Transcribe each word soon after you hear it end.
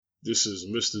This is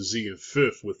Mr. Z and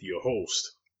Fifth with your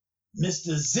host,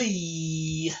 Mr.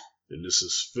 Z. And this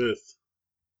is Fifth.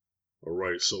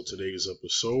 Alright, so today's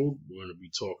episode, we're going to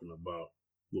be talking about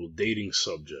a little dating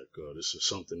subject. This is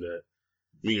something that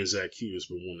me and Zacchaeus has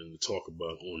been wanting to talk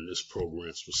about on this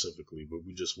program specifically, but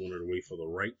we just wanted to wait for the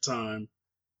right time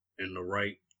and the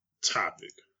right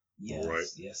topic. Yes, all right?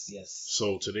 yes.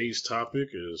 So today's topic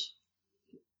is,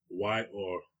 why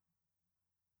are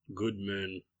good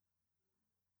men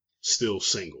still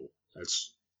single?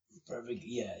 That's perfect.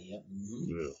 Yeah.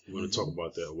 Mm-hmm. Yeah, we're going to talk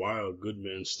about that. Why are good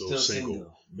men still single?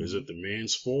 Mm-hmm. Is it the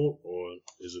man's fault or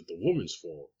is it the woman's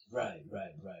fault? Right.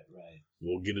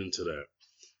 We'll get into that.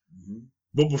 Mm-hmm.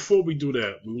 But before we do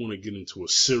that, we want to get into a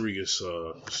serious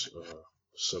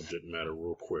subject matter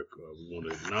real quick. We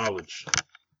want to acknowledge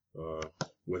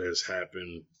what has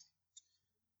happened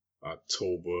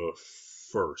October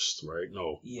 1st, right?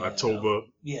 No, yeah, October.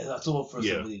 October 1st,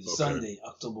 yeah, I believe. Okay. Sunday,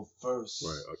 October 1st.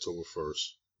 Right, October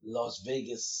 1st. Las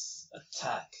Vegas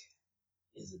attack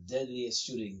is the deadliest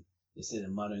shooting, they said,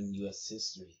 in modern U.S.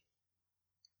 history.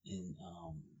 And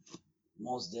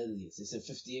most deadliest. They said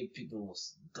 58 people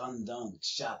was gunned down,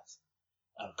 shot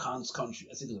at a country.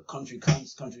 I think it was a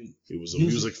country. It was a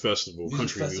music festival,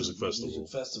 country music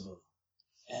festival.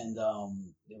 And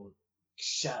they were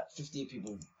shot. 58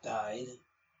 people died,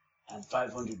 and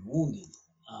 500 wounded.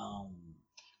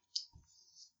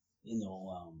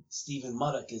 Stephen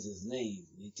Murdoch is his name.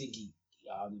 They think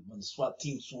when the SWAT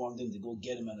team swarmed him to go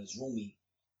get him at his room, he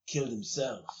killed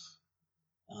himself.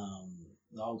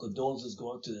 Our condolences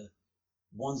go out to the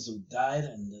ones who died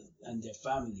and their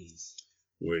families.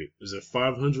 Wait, is it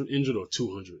 500 injured or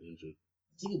 200 injured?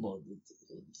 Think about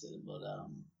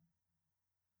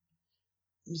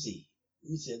let me see. I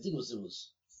think it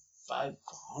was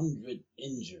 500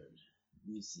 injured.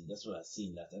 Let me see. That's what I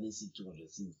seen. That I didn't see 200. I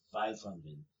seen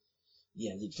 500.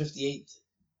 Yeah, 58.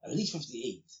 At least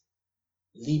 58,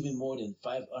 leaving more than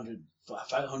 500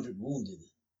 wounded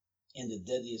in the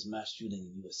deadliest mass shooting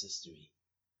in U.S. history.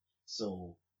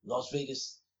 So Las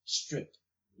Vegas Strip,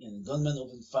 gunmen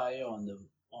opened fire on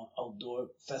outdoor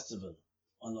festival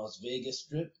on Las Vegas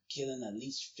Strip, killing at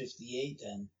least 58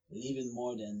 and leaving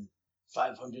more than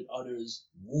 500 others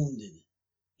wounded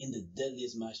in the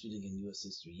deadliest mass shooting in U.S.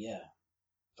 history. Yeah,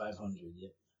 500.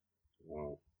 Yep.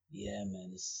 Wow. Yeah,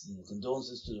 man. It's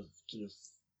condolences to the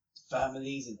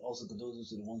families and also condolences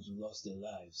to the ones who lost their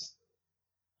lives.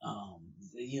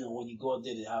 When you go out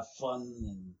there to have fun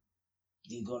and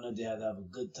you go out there to have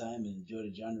a good time and enjoy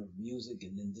the genre of music,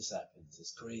 and then this happens.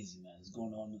 It's crazy, man. It's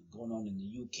going on in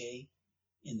the UK,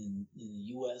 in the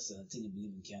US, and I think I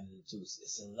believe in Canada too.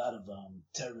 It's a lot of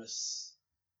terrorist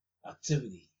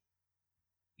activity.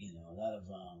 A lot of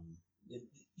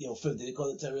Phil, did they call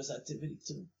it terrorist activity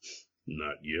too?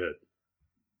 Not yet.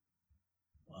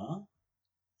 Huh?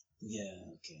 Yeah.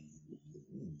 Okay.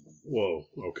 Well,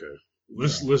 okay.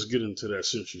 Let's get into that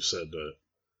since you said that.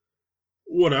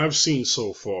 What I've seen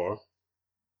so far.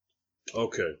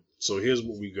 Okay, so here's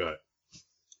what we got.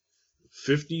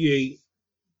 58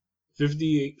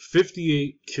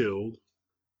 killed,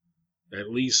 at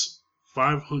least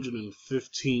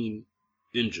 515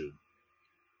 injured.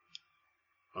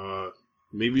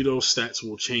 Maybe those stats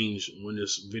will change when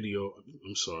this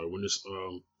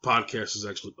podcast is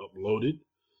actually uploaded,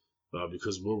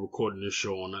 because we're recording this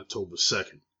show on October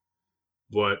 2nd.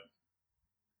 But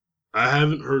I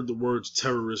haven't heard the words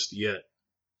terrorist yet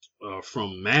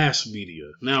from mass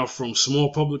media. Now, from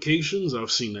small publications,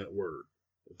 I've seen that word,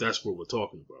 if that's what we're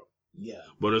talking about. Yeah.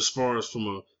 But as far as from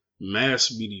a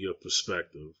mass media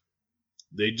perspective,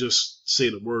 they just say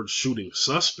the word shooting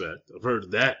suspect. I've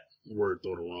heard that word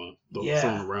thrown around.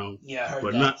 Yeah, I heard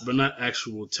but that. not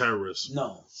actual terrorists.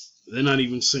 No. They're not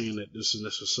even saying that this is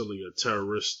necessarily a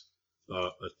terrorist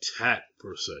attack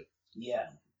per se. Yeah.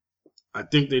 I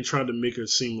think they tried to make it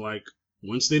seem like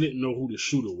once they didn't know who the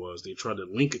shooter was, they tried to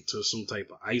link it to some type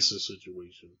of ISIS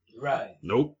situation. Right.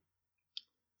 Nope.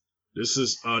 This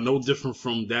is no different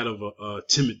from that of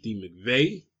Timothy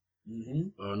McVeigh.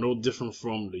 Mm-hmm. No different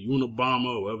from the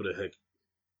Unabomber or whatever the heck.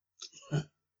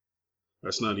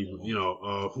 That's not even,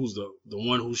 who's the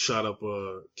one who shot up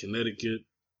Connecticut.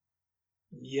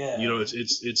 Yeah.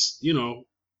 It's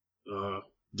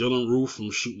Dylan Roof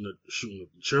from shooting at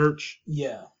the church.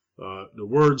 Yeah. The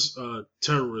words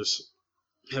terrorists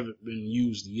haven't been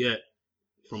used yet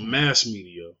from mass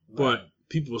media, but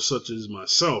people such as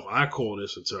myself, I call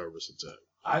this a terrorist attack.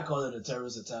 I call it a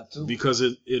terrorist attack too. Because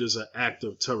it is an act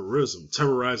of terrorism,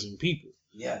 terrorizing people.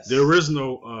 Yes. There is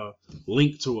no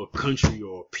link to a country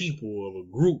or a people or a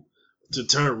group to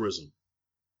terrorism.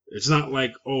 It's not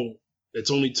like,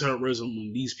 it's only terrorism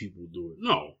when these people do it.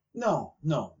 No. No.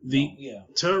 Yeah.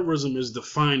 Terrorism is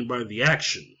defined by the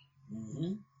action.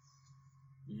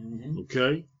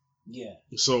 Okay? Yeah.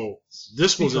 So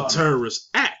this was a terrorist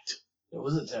act. It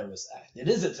was a terrorist act. It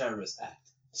is a terrorist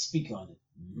act. Speak on it.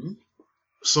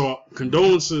 So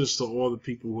condolences to all the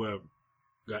people who have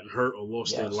gotten hurt or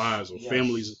lost their lives or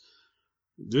families.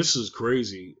 This is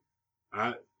crazy.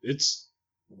 It's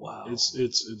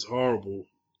horrible.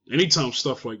 Anytime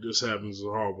stuff like this happens is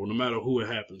horrible, no matter who it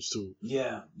happens to.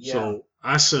 Yeah. So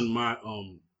I send my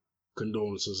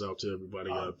condolences out to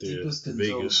everybody out there in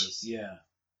Vegas. Yeah.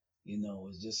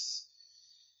 It's just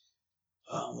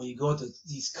when you go to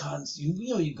these cons,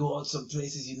 you go out some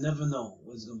places, you never know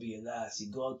what's gonna be your last. You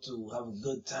go out to have a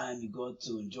good time, you go out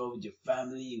to enjoy with your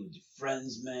family, with your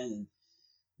friends, man,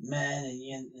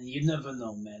 and you never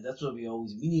know, man. That's why we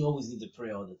always need to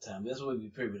pray all the time. That's why we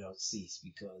pray without cease,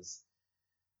 because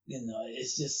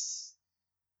it's just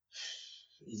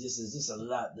a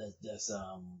lot that's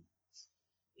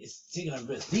it's taking a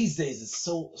risk. These days it's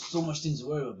so much things to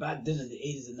worry about. Back then in the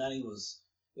 80s and 90s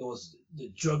it was the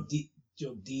drug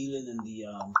dealing and the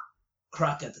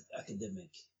crack epidemic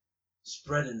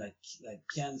spreading like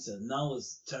cancer. Now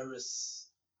it's terrorist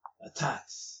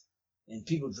attacks and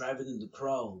people driving in the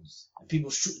crowds and people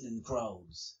shooting in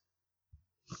crowds.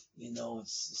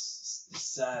 It's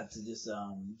sad to just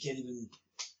can't even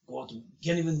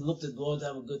look to go out to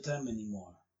have a good time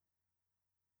anymore.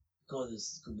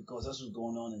 Because that's what's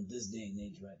going on in this day and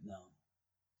age right now.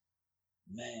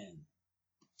 Man.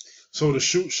 So the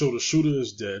shooter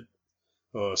is dead.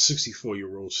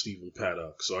 64-year-old Stephen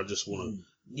Paddock. So I just want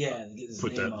to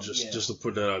put that just to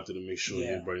put that out there to make sure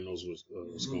everybody knows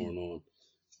what's going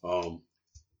on.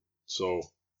 So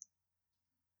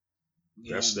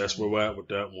that's where we're at with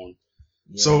that one.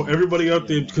 Yeah, so everybody out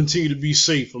there, continue to be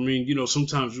safe. I mean,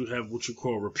 sometimes you have what you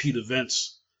call repeat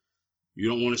events. You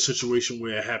don't want a situation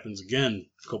where it happens again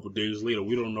a couple of days later.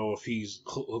 We don't know if he's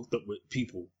hooked up with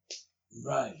people.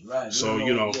 Right. So,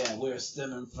 where it's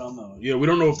stemming from. We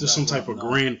don't know if there's some type of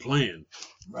grand plan.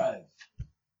 Right.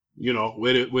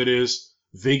 Where there's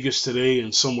Vegas today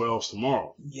and somewhere else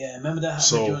tomorrow. Yeah, remember that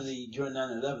happened during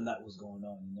 9/11, that was going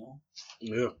on,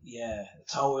 Yeah. Yeah, the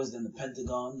towers and the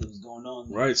Pentagon, that was going on.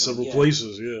 Right, several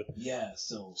places, Yeah,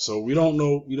 so we don't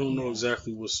know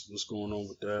exactly what's going on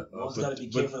with that.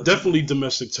 But definitely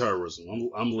domestic terrorism.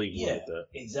 I'm labeling it that.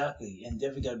 Exactly, and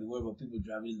definitely got to be worried about people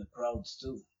driving in the crowds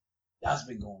too. That's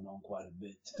been going on quite a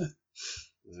bit.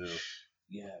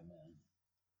 Yeah, man.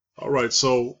 All right,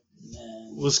 so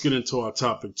let's get into our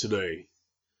topic today.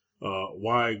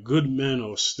 Why good men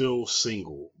are still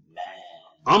single.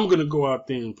 I'm going to go out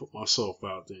there and put myself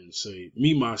out there and say,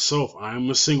 myself, I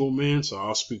am a single man, so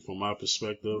I'll speak from my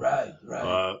perspective.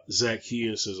 Right.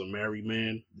 Zacchaeus is a married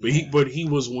man, but he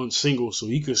was once single, so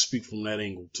he could speak from that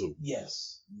angle too.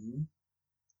 Yes. Mm-hmm.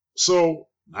 So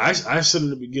I said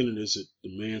in the beginning, is it the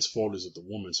man's fault? Is it the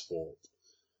woman's fault?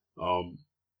 I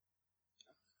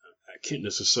can't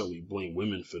necessarily blame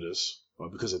women for this,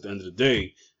 because at the end of the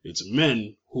day, it's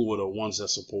men who are the ones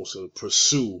that's supposed to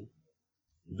pursue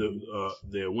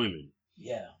their women.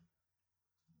 Yeah.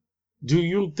 Do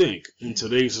you think in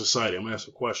today's society, I'm going to ask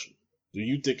a question, do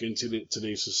you think in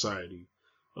today's society,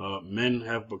 men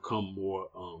have become more,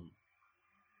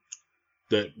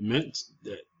 that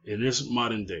in this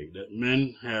modern day, that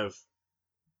men have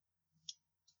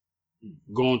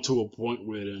gone to a point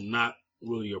where they're not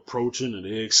really approaching and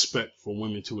they expect for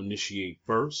women to initiate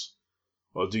first?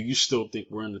 Or do you still think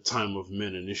we're in the time of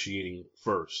men initiating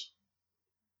first?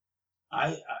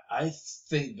 I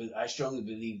think, but I strongly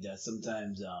believe that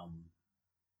sometimes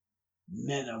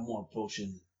men are more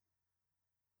approaching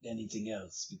than anything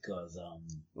else, because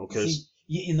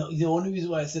the only reason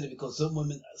why I said it, because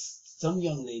some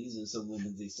young ladies and some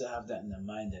women, they still have that in their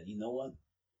mind that, you know what,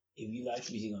 if you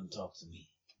like me, you're gonna talk to me.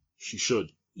 She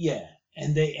should. Yeah,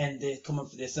 and they're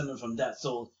stemming from that,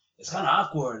 so it's kind of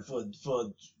awkward for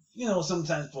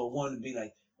sometimes for a woman to be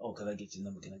like, oh, can I get your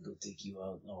number? Can I go take you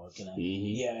out? Or can I?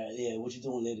 Mm-hmm. Yeah. What you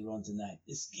doing later on tonight?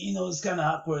 It's it's kind of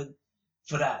awkward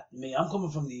for that. I mean, I'm coming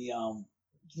from the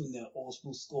old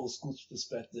school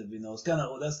perspective. It's kind of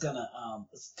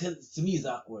to me it's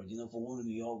awkward. For women to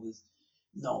be always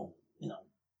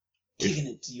kicking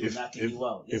it to you, knocking you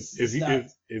out.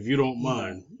 If you don't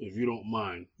mind,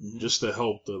 mm-hmm. just to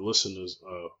help the listeners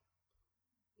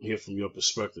hear from your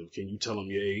perspective, can you tell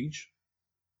them your age?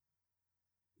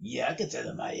 Yeah, I can tell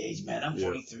them my age, man. I'm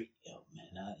 43. Oh,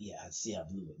 man. I see I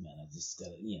blew it, man. I just got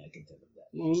I can tell them that.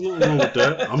 Well, there's nothing wrong with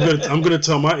that. I'm gonna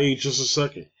tell my age just a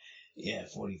second. Yeah,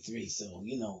 43. So,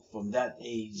 from that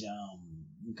age,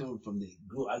 coming from I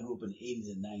grew up in the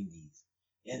 80s and 90s.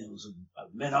 And it was,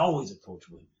 men always approach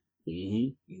women.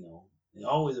 You know, and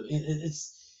always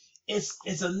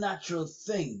it's a natural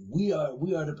thing. We are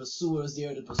the pursuers. They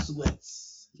are the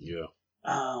pursuers. Yeah.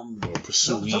 Or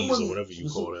pursuees or whatever you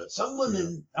call that. Some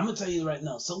women, I'm gonna tell you right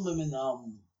now. Some women,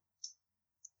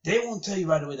 they won't tell you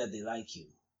right away that they like you.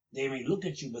 They may look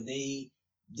at you, but they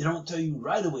don't tell you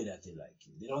right away that they like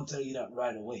you. They don't tell you that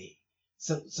right away.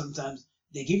 So sometimes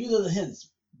they give you little hints.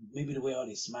 Maybe the way how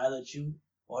they smile at you,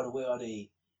 or the way how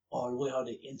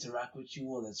they interact with you,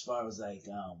 or as far as like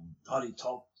how they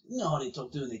talk. You know how they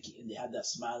talk to you, and they have that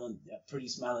smile, that pretty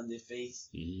smile on their face.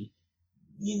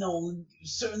 You know,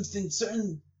 certain things,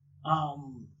 certain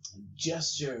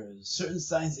gestures, certain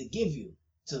signs they give you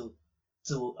to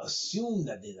assume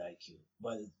that they like you.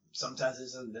 But sometimes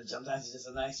it's just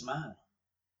a nice smile.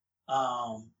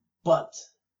 But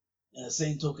in the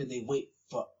same token, they wait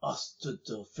for us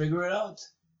to figure it out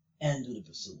and do the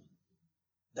pursuing.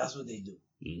 That's what they do.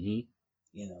 You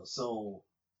know, so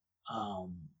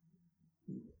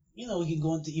you know, we can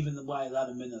go into even why a lot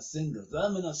of men are single. A lot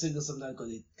of men are single sometimes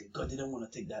because they don't want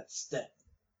to take that step.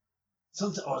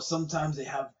 Sometimes I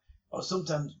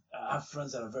have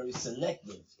friends that are very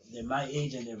selective. They're my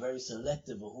age and they're very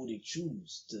selective of who they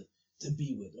choose to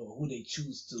be with, or who they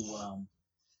choose to.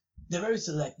 They're very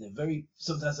selective.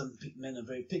 Sometimes some men are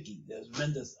very picky. There's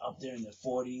men that's up there in their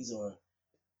 40s or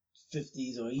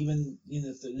 50s or even in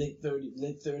the late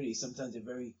 30s. Sometimes they're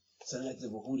very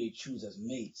selective of who they choose as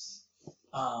mates.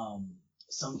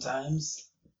 Sometimes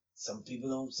some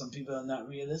people are not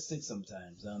realistic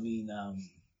sometimes. I mean,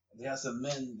 there are some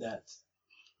men that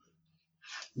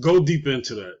go deep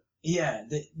into that. Yeah,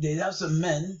 they have some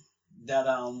men that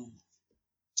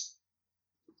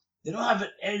they don't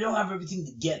have everything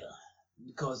together,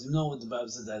 because you know what the Bible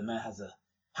says, that a man has to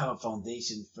have a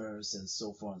foundation first and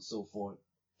so forth and so forth.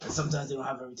 And sometimes they don't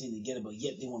have everything together, but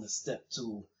yet they want to step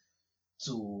to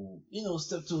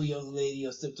a young lady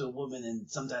or step to a woman, and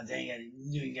sometimes they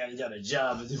ain't got a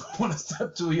job, but they want to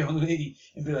step to a young lady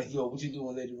and be like, yo, what you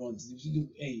doing later on? What you do?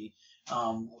 Hey,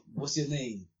 what's your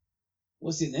name?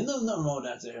 What's your name? There's nothing wrong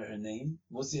with asking her name.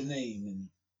 What's your name? And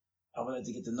I would like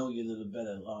to get to know you a little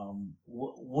better.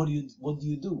 What do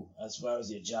you do as far as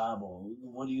your job, or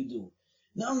what do you do?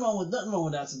 Nothing wrong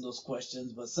with asking those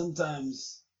questions, but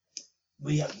sometimes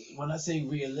when I say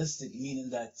realistic, meaning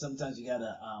that sometimes you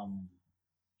gotta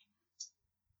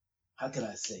how can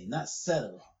I say, not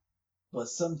settle, but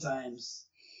sometimes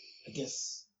I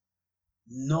guess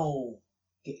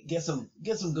get some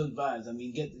good vibes. I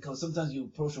mean, because sometimes you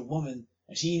approach a woman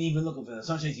and she ain't even looking for that.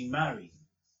 Sometimes she's married.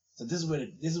 So this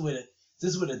is where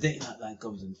the dating hotline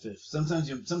comes in fifth. Sometimes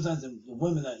the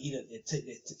women are either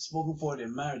they're spoken for, they're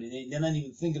married, and they're not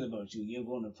even thinking about you. You're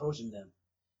going to approaching them,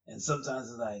 and sometimes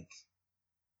it's like,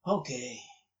 okay,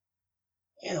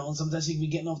 you know. Sometimes she can be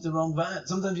getting off the wrong vibe.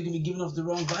 Sometimes you can be giving off the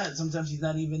wrong vibe. Sometimes she's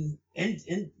not even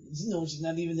she's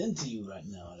not even into you right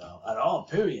now at all.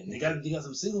 Period. They got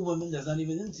some single women that's not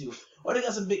even into you, or they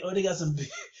got some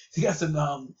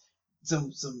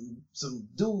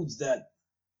dudes that,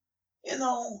 you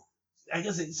know, I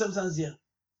guess sometimes they're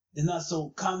not so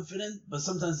confident, but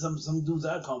sometimes some dudes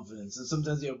are confident, and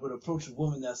sometimes they would approach a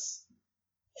woman that's,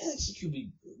 she could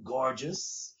be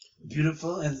gorgeous,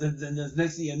 beautiful, and then the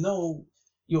next thing you know,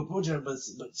 you approach her, but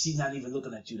she's not even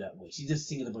looking at you that way. She's just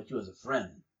thinking about you as a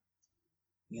friend.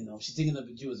 You know, she's thinking about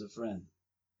you as a friend.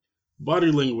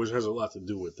 Body language has a lot to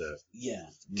do with that. Yeah.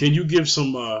 Can you give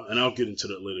some, and I'll get into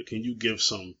that later, can you give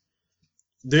some,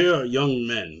 there are young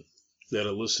men that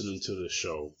are listening to the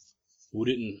show who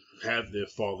didn't have their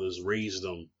fathers raise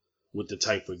them with the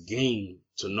type of game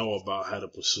to know about how to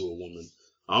pursue a woman.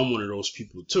 I'm one of those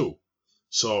people too.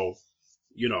 So,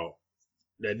 you know,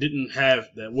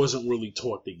 that wasn't really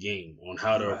taught the game on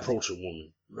how to approach a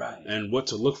woman. Right. And what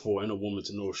to look for in a woman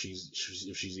to know if she's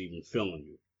even feeling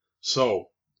you. So,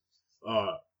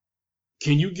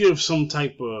 can you give some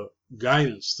type of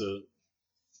guidance to,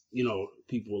 you know,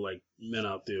 people like men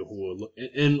out there who are,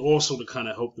 and also to kind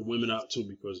of help the women out too,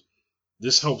 because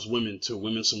this helps women too.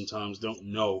 Women sometimes don't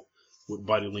know what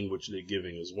body language they're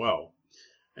giving as well,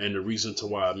 and the reason to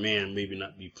why a man maybe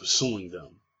not be pursuing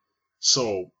them.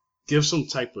 So give some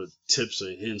type of tips or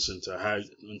hints into how,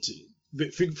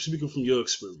 speaking from your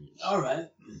experience. All right.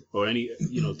 Or any,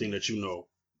 you know, thing that you know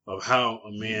of how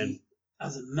a man.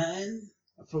 As a man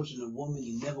approaching a woman,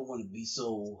 you never want to be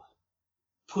so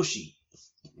pushy.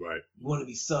 Right. You want to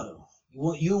be subtle.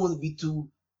 You don't want to be too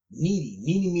needy.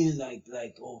 Needy meaning like,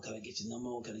 oh, can I get your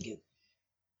number? Can I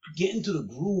get into the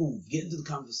groove, get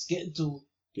into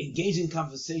engaging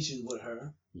conversation with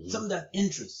her. Mm-hmm. Some of that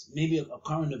interest, maybe a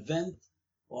current event,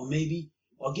 or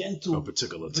get into a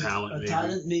particular talent.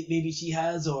 Talent maybe she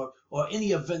has, or or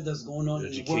any event that's going on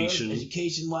in the world,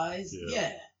 education-wise,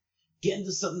 yeah. Get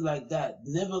into something like that.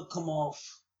 Never come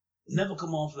off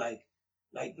like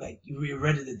you're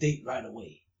ready to date right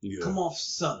away. Yeah. Come off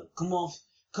subtle. Come off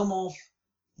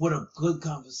with a good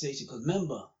conversation. Because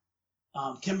remember,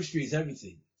 chemistry is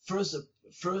everything. First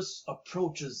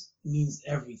approaches means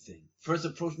everything. First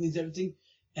approach means everything,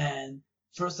 and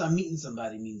first time meeting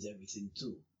somebody means everything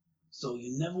too. So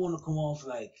you never want to come off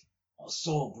like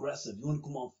so aggressive. You want to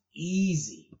come off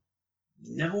easy.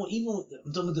 You never want, even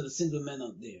I'm talking to the single men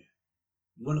out there.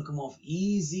 You want to come off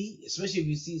easy, especially if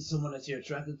you see someone that you're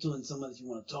attracted to and someone that you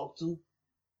want to talk to.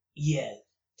 Yeah,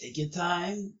 take your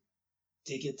time.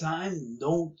 Take your time.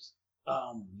 Don't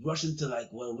rush into like,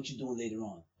 well, what you doing later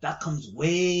on? That comes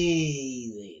way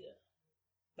later.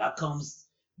 That comes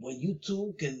when you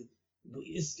two can.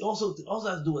 It's also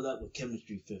has to do with that with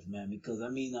chemistry, fifth man. Because I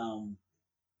mean,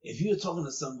 if you're talking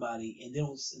to somebody and the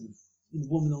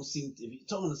woman don't seem, if you're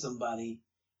talking to somebody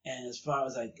and as far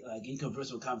as like in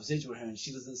conversation with her and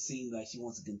she doesn't seem like she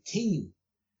wants to continue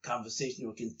conversation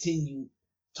or continue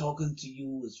talking to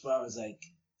you as far as like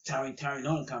carrying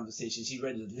on a conversation, she's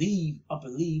ready to leave,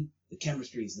 the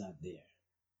chemistry is not there.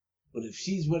 But if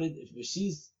she's ready, if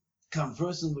she's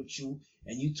conversing with you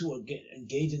and you two are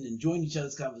engaging and enjoying each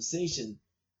other's conversation,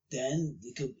 then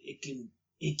it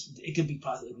could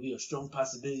be a strong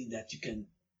possibility that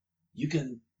you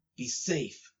can be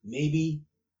safe. Maybe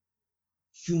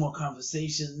a few more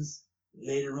conversations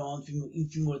later on,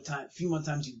 few more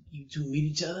times you two meet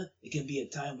each other. It can be a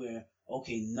time where,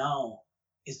 okay, now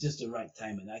it's just the right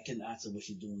time and I can ask her what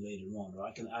she's doing later on, or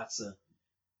I can ask her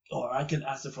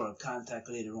for a contact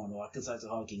later on, or I can ask her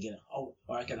how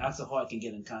I can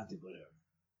get in contact with her.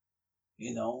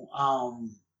 You know,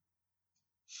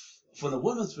 from the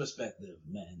woman's perspective,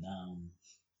 man,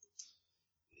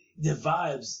 the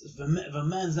vibes. If a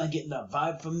man's not getting that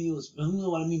vibe from you, you know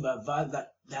what I mean by vibe,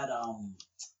 that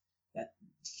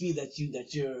feel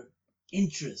that your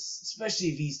interest, especially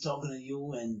if he's talking to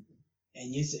you and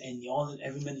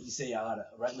every minute you say,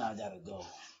 right now I gotta go.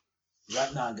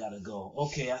 Right now I gotta go.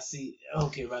 Okay, I see.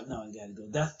 Okay, right now I gotta go.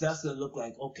 That's gonna look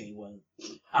like, okay, well,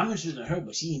 I'm interested in her,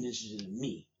 but she ain't interested in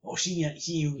me, or she not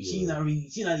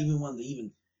even wanting to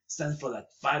even stand for like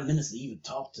 5 minutes to even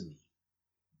talk to me.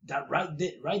 That right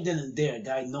then and there, a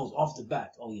guy knows off the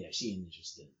bat. Oh yeah, she ain't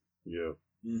interested. Yeah.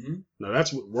 Mm-hmm. Now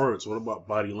that's with words. What about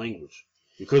body language?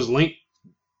 Because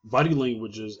body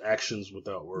language is actions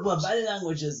without words. Well, body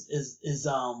language is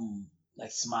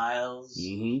like smiles.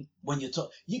 Mm-hmm. When you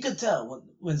talk, you can tell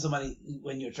when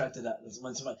you're attracted to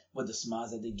somebody with the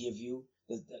smiles that they give you,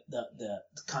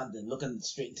 the looking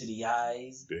straight into the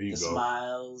eyes, there you the go.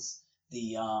 smiles,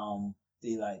 the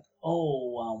like,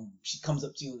 she comes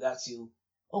up to you and asks you,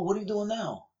 oh, what are you doing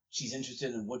now? She's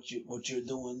interested in what you're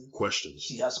doing. Questions.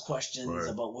 She has questions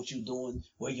about what you're doing,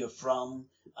 where you're from,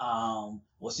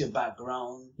 what's your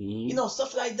background, mm-hmm.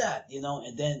 Stuff like that,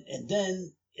 and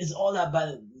then it's all that about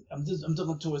it. I'm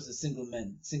talking towards the single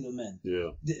men.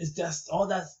 Yeah. It's just all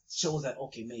that shows that,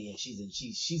 okay, man, yeah, she's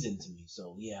into me.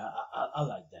 So yeah, I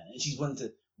like that. And she's willing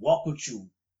to walk with you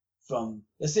from,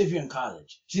 let's say if you're in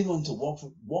college, she's willing to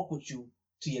walk with you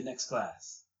to your next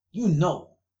class. You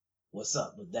know what's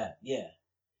up with that. Yeah.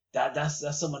 That's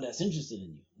someone that's interested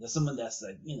in you. That's someone that's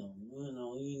like,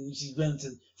 she's willing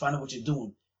to find out what you're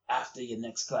doing after your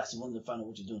next class. She's willing to find out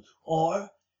what you're doing. Or,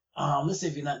 let's say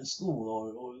if you're not in school,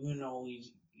 or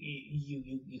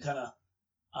you kind of,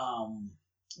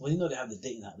 they have the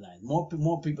dating hotline.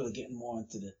 More people are getting more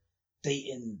into the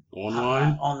dating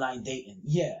online dating.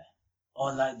 Yeah,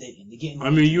 online dating. They're getting. I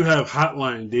mean, you have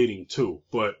hotline dating too,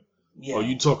 but are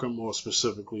you talking more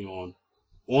specifically on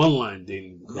online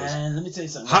dating? Because man, let me tell you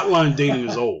something. Hotline dating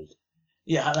is old.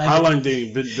 Yeah, hotline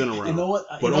dating been around. You know what?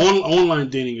 But online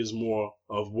dating is more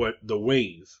of what the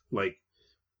wave, like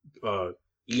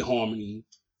eHarmony.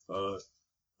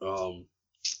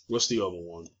 What's the other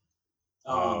one?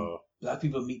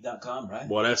 BlackPeopleMeet.com, right?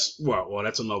 Well,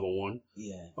 that's another one.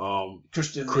 Yeah.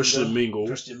 Christian Mingle.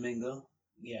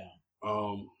 Yeah.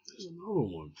 There's another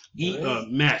one.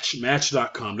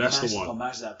 Match.com. That's the one.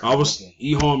 Match.com. I was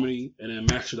eHarmony and then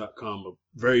Match.com are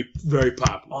very, very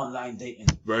popular. Online dating.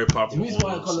 Very popular. The reason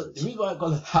why I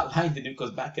call it hotline dating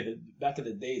because back in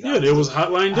the days. Yeah, there was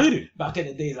hotline dating. Back in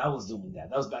the days, I was doing that.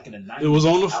 That was back in the 90s. It was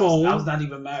on the phone. I was not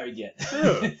even married yet.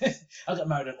 Yeah. I got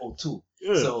married in 2002.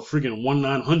 Yeah, so freaking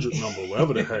 1-900 number,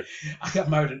 whatever the heck. I got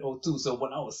married in 2002. So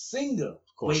when I was single,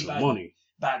 cost you money.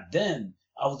 Back then,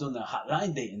 I was doing the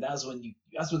hotline dating. That's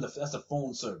the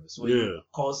phone service. Where you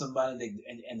call somebody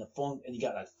and the phone, and you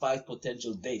got like 5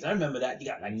 potential dates. I remember that. You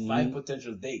got like 5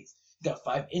 potential dates. You got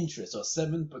 5 interests or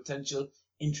 7 potential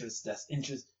interests. That's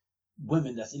interest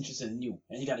women that's interested in you,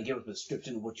 and you got to give a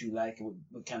prescription of what you like,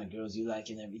 what kind of girls you like,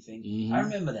 and everything. Mhm. I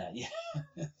remember that. Yeah.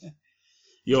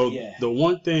 Yo, Yeah. the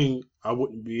one thing I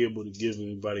wouldn't be able to give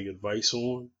anybody advice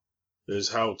on is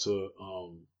how to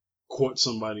court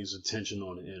somebody's attention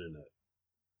on the internet.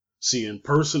 See, in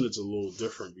person, it's a little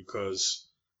different because,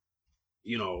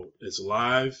 you know, it's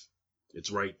live,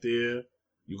 it's right there.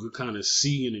 You could kind of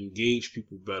see and engage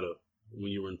people better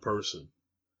when you're in person.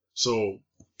 So,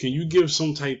 can you give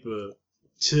some type of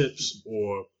tips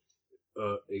or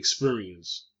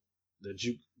experience that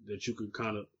you could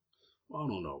kind of, I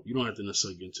don't know. You don't have to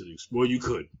necessarily get into the. Well, you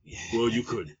could. Well, you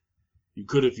could. You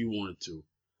could if you wanted to.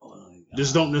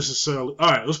 Just don't necessarily.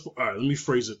 All right. Let me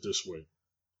phrase it this way.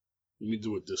 Let me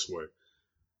do it this way.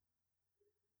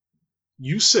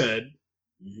 You said.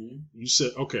 You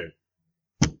said. Okay.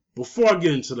 Before I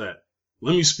get into that,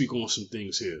 let me speak on some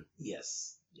things here.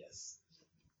 Yes. Yes.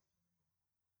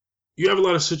 You have a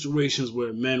lot of situations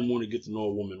where men want to get to know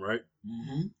a woman, right?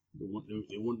 Mm-hmm.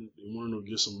 They want to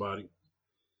get somebody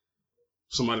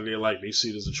they like, they see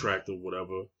it as attractive,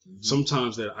 whatever. Mm-hmm.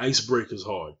 Sometimes that icebreaker is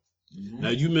hard. Mm-hmm. Now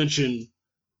you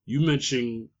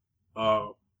mentioned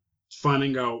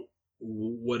finding out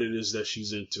what it is that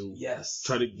she's into. Yes.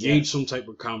 Try to gauge some type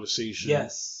of conversation.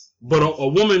 Yes. But a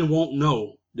woman won't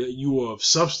know that you are of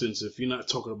substance if you're not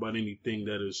talking about anything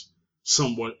that is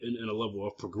somewhat in a level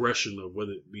of progression, of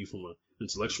whether it be from an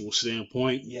intellectual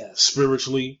standpoint,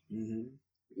 spiritually,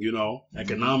 you know,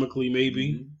 economically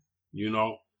maybe, you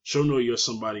know. She'll know you're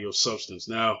somebody of substance.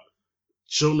 Now,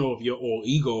 she'll know if you're all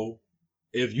ego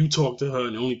if you talk to her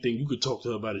and the only thing you could talk to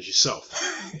her about is yourself.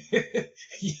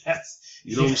 Yes.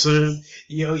 You know what I'm saying?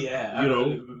 Yo, yeah. You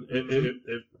know,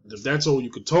 if that's all you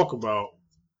could talk about,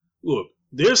 look,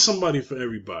 there's somebody for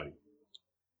everybody.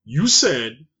 You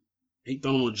said, I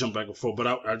don't want to jump back and forth, but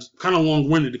I kind of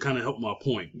long-winded to kind of help my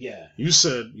point. Yeah. You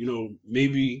said, you know,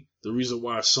 maybe the reason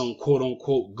why some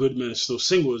quote-unquote good men are still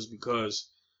single is because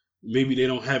maybe they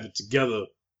don't have it together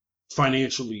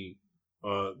financially.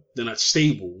 They're not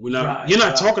stable. You're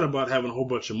not talking about having a whole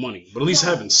bunch of money, but at least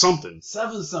having something.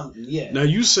 Something, yeah. Now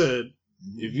you said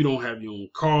if you don't have your own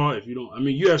car,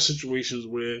 you have situations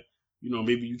where, you know,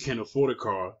 maybe you can't afford a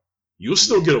car. You'll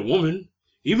still get a woman.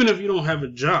 Even if you don't have a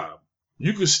job,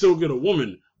 you can still get a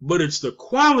woman, but it's the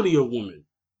quality of woman.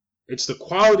 It's the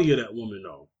quality of that woman,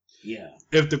 though. Yeah.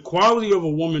 If the quality of a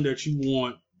woman that you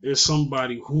want is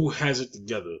somebody who has it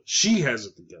together, she has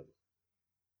it together.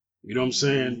 You know what I'm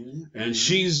saying? And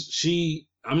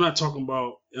I'm not talking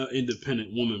about an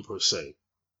independent woman per se.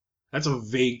 That's a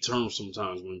vague term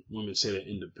sometimes when women say they're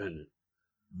independent.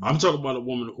 I'm talking about a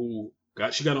woman who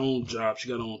she got her own job, she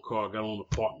got her own car, got her own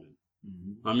apartment.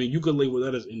 I mean, you could label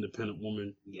that as independent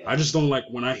woman. Yeah. I just don't like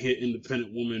when I hear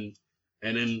independent woman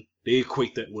and then they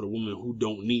equate that with a woman who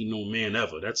don't need no man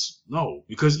ever.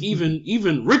 Because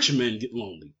even rich men get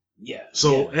lonely. Yeah.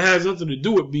 So it has nothing to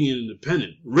do with being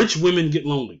independent. Rich women get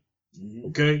lonely.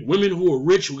 Okay? Women who are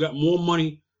rich, who got more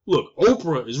money. Look,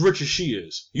 Oprah, as rich as she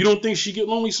is, you don't think she get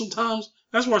lonely sometimes?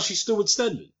 That's why she's still with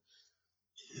Stedman.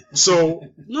 So,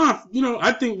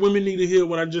 I think women need to hear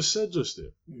what I just said just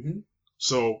there.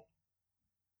 So,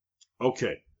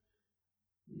 okay.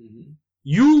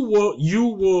 You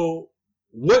will,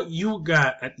 what you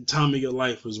got at the time of your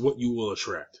life is what you will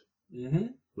attract.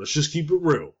 Let's just keep it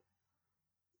real.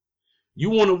 You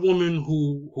want a woman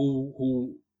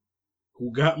who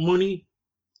got money?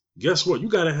 Guess what? You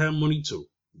gotta have money too.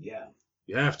 Yeah.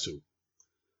 You have to.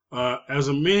 As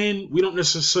a man, we don't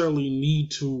necessarily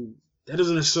need to. That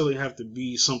doesn't necessarily have to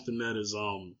be something that is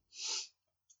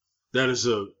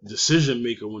a decision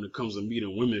maker when it comes to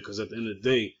meeting women. Because at the end of the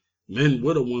day, men,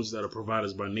 we're the ones that are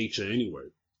providers by nature anyway.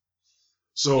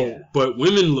 So, but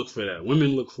women look for that.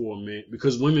 Women look for a man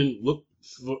because women look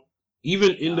for,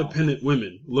 even independent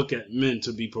women look at men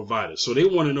to be providers. So they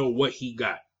want to know what he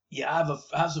got. Yeah, I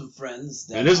have some friends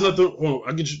that. And there's nothing wrong.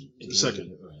 I'll get you in a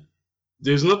second.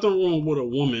 There's nothing wrong with a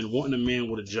woman wanting a man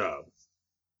with a job.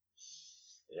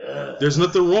 There's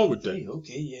nothing wrong with that.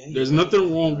 Okay, There's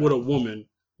nothing wrong with a woman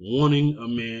wanting a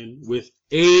man with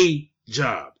a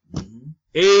job.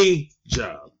 A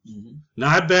job.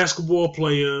 Not basketball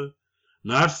player,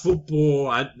 not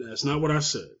football. That's not what I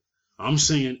said. I'm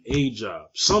saying a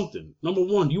job. Something. Number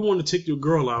one, you want to take your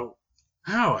girl out.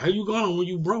 How? How you gonna when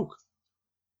you broke?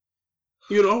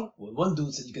 You know? Well, one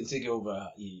dude said you can take her over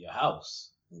your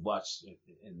house and watching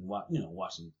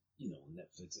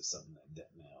Netflix or something like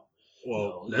that now.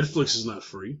 Well, Netflix is not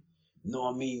free. No,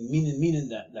 I mean meaning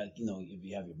that, like, you know, if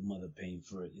you have your mother paying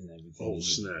for it and everything. Oh,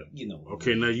 snap. You know.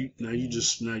 Okay, now you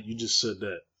just said that. You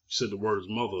said the word is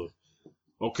mother.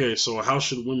 Okay, so how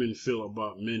should women feel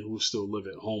about men who still live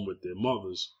at home with their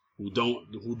mothers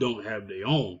who don't have their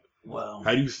own. Well,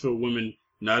 how do you feel women?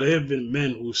 Now there have been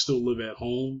men who still live at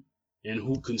home and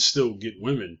who can still get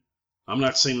women. I'm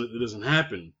not saying that it doesn't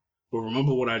happen, but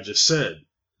remember what I just said.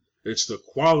 It's the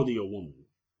quality of woman.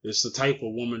 It's the type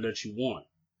of woman that you want.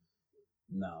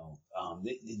 No,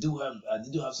 they do have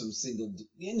some single.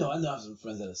 I know I have some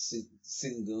friends that are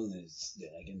single and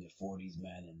they're like in their 40s,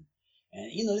 man,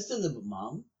 and they still live with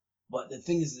mom. But the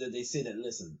thing is that they say that,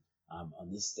 listen,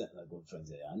 understand, like what friends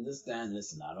say, I understand.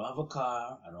 Listen, I don't have a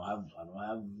car. I don't have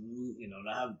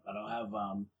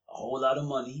a whole lot of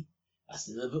money. I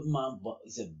still live with mom. But he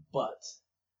said, but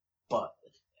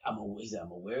I'm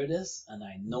aware of this and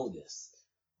I know this,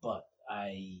 but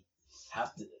I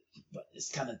have to. But it's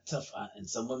kind of tough, and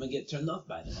some women get turned off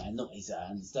by it. I know. He said, I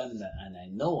understand that, and I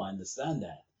understand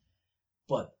that.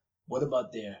 But what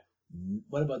about their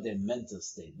mental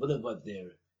state? What about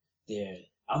their?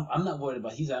 I'm not worried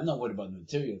about. He said, I'm not worried about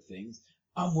material things.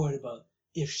 I'm worried about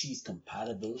if she's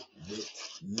compatible with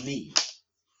me.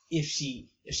 If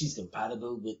she's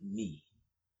compatible with me.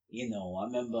 I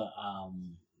remember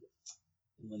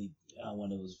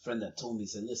when it was a friend that told me, he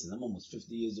said, listen, I'm almost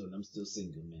 50 years old and I'm still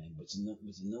single, man. But you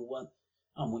know what?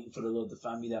 I'm waiting for the Lord to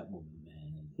find me that woman,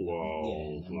 man.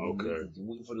 Wow. Okay. I'm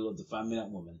waiting for the Lord to find me that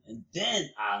woman. And then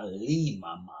I'll leave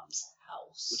my mom's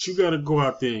house. But you got to go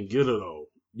out there and get her, though.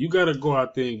 You got to go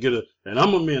out there and get her. And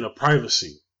I'm a man of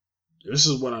privacy. This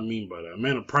is what I mean by that. A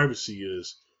man of privacy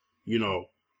is,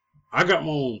 I got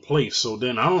my own place. So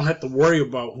then I don't have to worry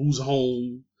about who's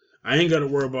home. I ain't got to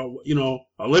worry about,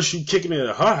 unless you kicking it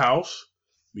at her house.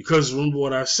 Because remember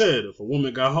what I said, if a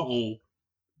woman got her own.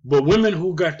 But women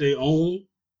who got their own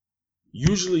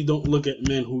usually don't look at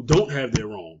men who don't have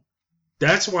their own.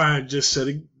 That's why I just said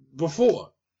it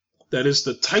before. That it's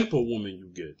the type of woman you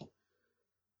get.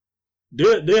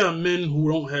 There are men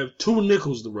who don't have two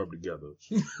nickels to rub together.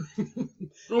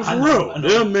 No, for real.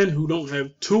 There are men who don't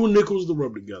have two nickels to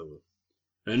rub together.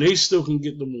 And they still can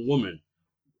get them a woman.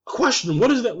 Question, what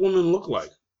does that woman look like?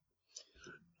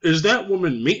 Is that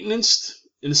woman maintenanced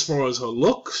as far as her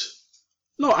looks?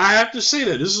 No, I have to say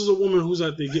that. This is a woman who's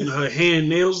out there getting her hair and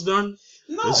nails done.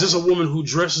 No. Is this a woman who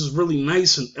dresses really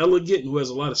nice and elegant and who has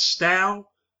a lot of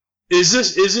style? Is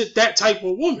it that type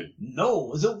of woman?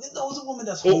 No, it's a woman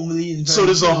that's homely. And so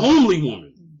there's a homely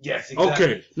woman. Yes, exactly.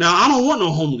 Okay, now I don't want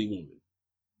no homely woman.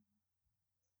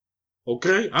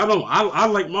 Okay, I don't. I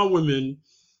like my women.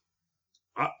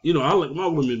 I like my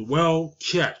women well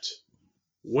kept.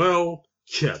 Well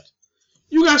kept.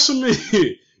 You got so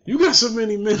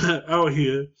many men out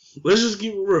here. Let's just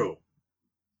keep it real.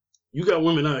 You got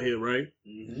women out here, right?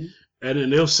 Mm-hmm. And then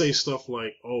they'll say stuff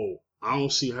like, "Oh, I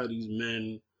don't see how these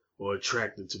men are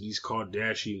attracted to these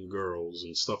Kardashian girls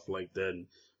and stuff like that, and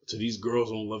to these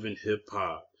girls on Love and Hip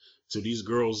Hop, to these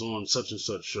girls on such and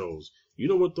such shows." You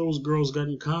know what those girls got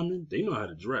in common? They know how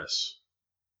to dress.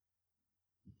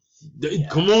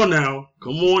 Come on now.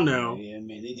 Yeah,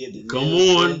 man, they did.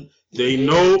 They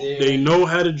know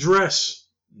how to dress.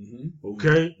 Mm-hmm.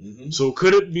 Okay? Mm-hmm. So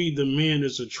could it be the man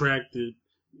that's attracted?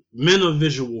 Men are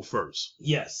visual first.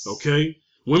 Yes. Okay?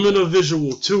 Women are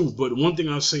visual too, but one thing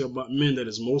I'll say about men that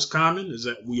is most common is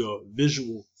that we are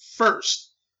visual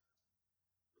first.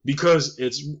 Because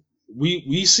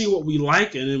we see what we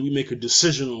like and then we make a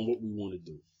decision on what we want to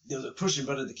do. There was a Christian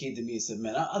brother that came to me and said,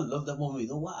 man, I love that woman. You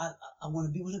know what? I want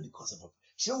to be with her because of her.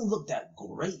 She don't look that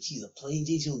great. She's a plain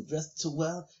Jane. She don't dress too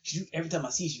well. Every time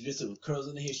I see her, she dresses with curls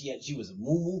in her hair. She was a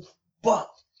moo-moo,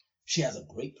 but she has a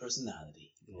great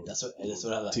personality. That's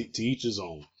what I like. To each his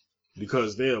own.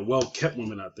 Because there are well-kept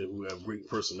women out there who have great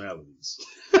personalities.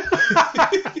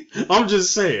 I'm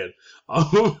just saying.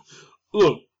 Look,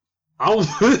 a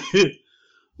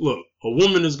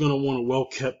woman is going to want a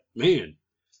well-kept man.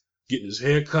 Getting his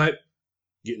hair cut,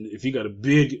 if he got a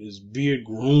beard, getting his beard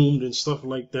groomed and stuff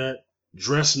like that.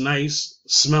 Dressed nice,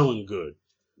 smelling good.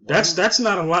 That's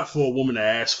not a lot for a woman to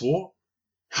ask for.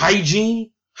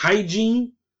 Hygiene.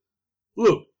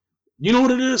 Look, you know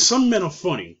what it is? Some men are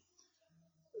funny.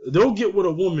 They'll get with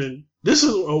a woman. This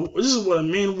is what a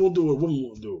man will do, a woman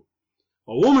will do.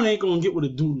 A woman ain't gonna get with a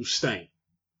dude who stank.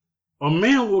 A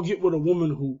man will get with a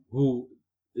woman who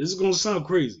this is gonna sound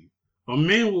crazy. A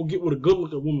man will get with a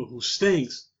good-looking woman who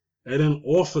stinks and then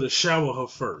offer to shower her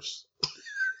first.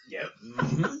 Yep.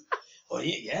 Mm-hmm. Well,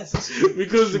 yes.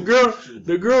 Because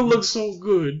the girl looks so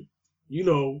good,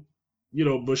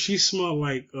 but she smell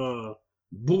like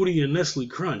booty and Nestle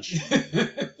Crunch.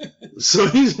 So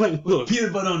he's like, look,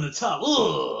 peanut butter on the top.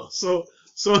 Ugh.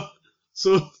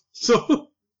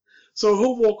 So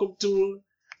he'll walk up to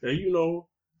her, and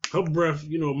her breath,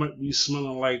 might be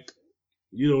smelling like,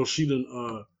 she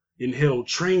done inhaled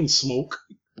train smoke,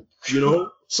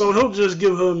 So he'll just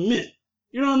give her a mint.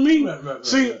 You know what I mean? Right,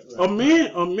 See, a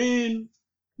man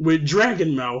with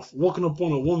dragon mouth walking up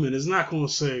on a woman is not going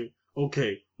to say,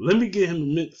 okay, let me get him a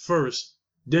mint first,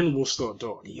 then we'll start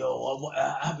talking. Yo,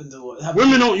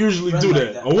 women don't usually do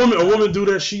that. A woman do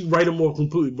that, she write him off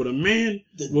completely. But a man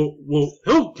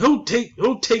he'll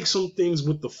take some things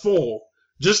with the fall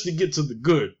just to get to the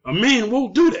good. A man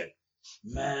won't do that.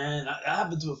 Man, I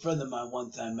happened to a friend of mine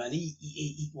one time, man. The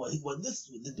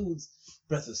dude's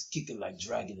breath was kicking like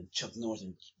Dragon and Chuck Norris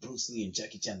and Bruce Lee and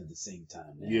Jackie Chan at the same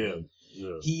time, man.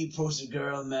 Yeah. He approached a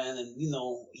girl, man, and he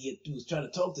was trying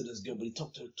to talk to this girl, but he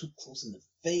talked to her too close in the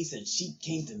face, and she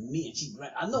came to me and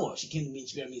I know her. She came to me and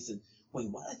she grabbed me and said,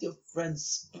 "Wait, why does your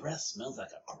friend's breath smells like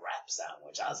a crap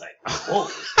sandwich?" I was like, whoa.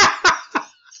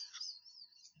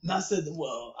 And I said,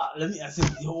 well, I said,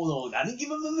 hold on. I didn't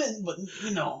give him a minute, but, he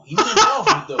didn't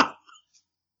offer it, though.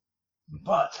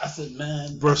 But I said,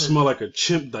 man. Breath smell like a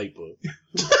chimp diaper.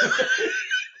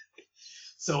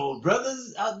 So,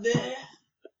 brothers out there,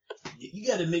 you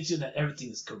got to make sure that everything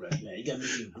is correct, man. You got to make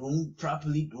sure you're groomed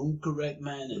properly, groomed correct,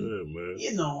 man. And, man.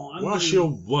 Wash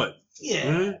your butt. Yeah,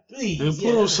 man. Please. And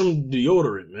put on some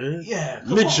deodorant, man. Yeah,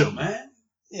 come on, man.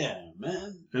 Yeah,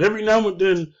 man. And every now and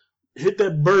then, hit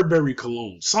that Burberry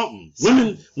cologne. Something.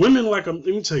 Women like, let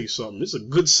me tell you something. It's a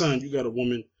good sign you got a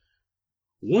woman.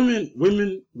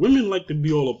 Women like to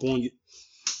be all up on your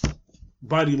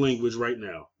body language right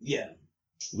now. Yeah.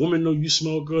 Women know you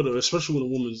smell good, or especially when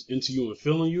a woman's into you and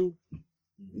feeling you,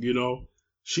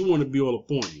 she want to be all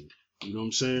up on you. You know what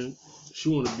I'm saying? She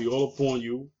want to be all up on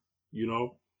you,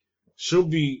 She'll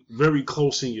be very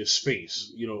close in your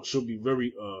space. She'll be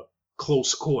very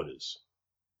close quarters.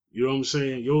 You know what I'm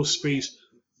saying? Your space.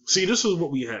 See, this is what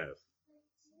we have.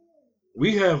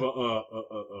 We have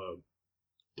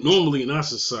normally in our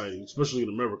society, especially in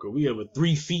America, we have a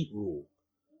 3 feet rule.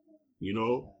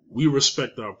 We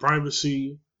respect our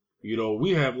privacy.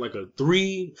 We have like a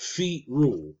 3 feet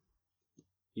rule.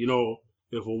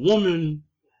 If a woman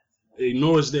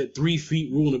ignores that 3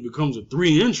 feet rule and it becomes a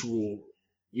 3-inch rule,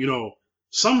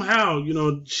 somehow,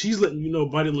 she's letting you know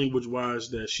body language wise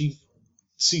that she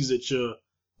sees that you're,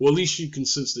 or at least you can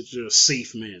sense that you're a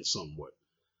safe man somewhat.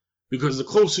 Because the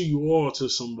closer you are to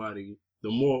somebody, the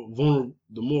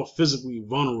more physically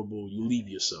vulnerable you leave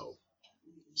yourself.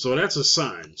 So that's a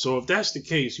sign. So if that's the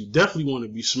case, you definitely want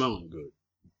to be smelling good.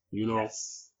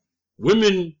 Yes.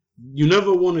 Women, you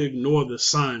never want to ignore the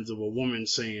signs of a woman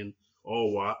saying, "Oh,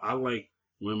 well, I like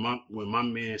when my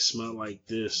man smell like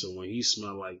this or when he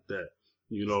smell like that."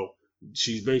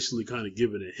 She's basically kind of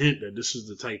giving a hint that this is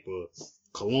the type of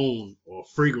cologne or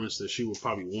fragrance that she would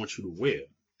probably want you to wear,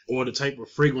 or the type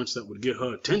of fragrance that would get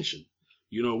her attention.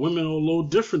 Women are a little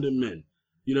different than men.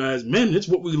 As men, it's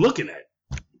what we're looking at.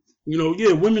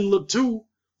 Women look too,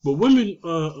 but women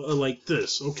are like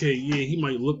this. Okay, yeah, he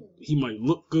might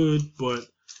look good, but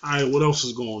what else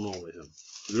is going on with him?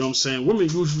 You know what I'm saying? Women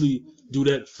usually do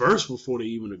that first before they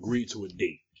even agree to a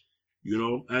date.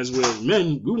 As well as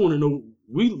men, we want to know,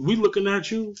 we looking at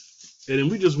you, and then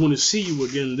we just want to see you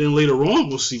again, and then later on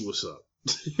we'll see what's up.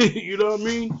 You know what I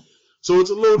mean? So it's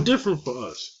a little different for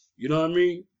us. You know what I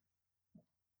mean?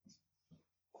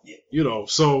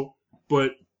 So,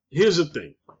 but here's the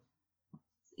thing.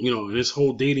 In this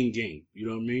whole dating game, you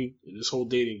know what I mean? In this whole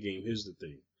dating game, here's the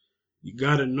thing. You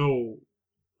gotta know,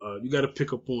 you gotta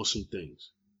pick up on some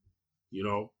things.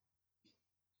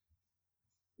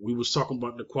 We was talking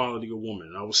about the quality of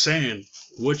woman. I was saying,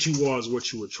 what you are is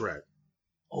what you attract.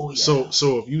 Oh, yeah.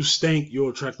 So if you stink, you'll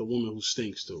attract a woman who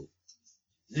stinks too.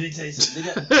 Let me tell you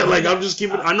something. I'm just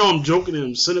keeping, I know I'm joking and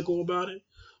I'm cynical about it,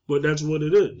 but that's what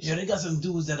it is. Yeah, they got some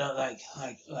dudes that are like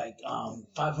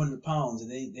 500 pounds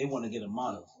and they want to get a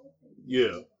model.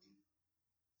 Yeah.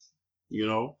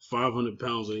 500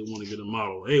 pounds and they want to get a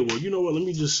model. Hey, well, you know what? Let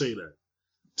me just say that.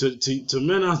 To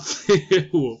men out there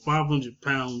who are 500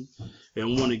 pounds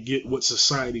and want to get what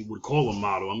society would call a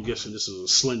model, I'm guessing this is a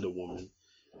slender woman.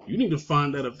 You need to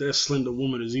find out if that slender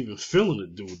woman is even feeling a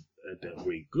dude at that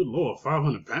weight. Good Lord,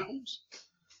 500 pounds?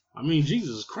 I mean,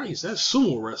 Jesus Christ, that's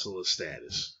sumo wrestler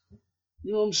status.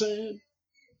 You know what I'm saying?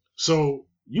 So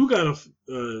you got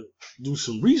to do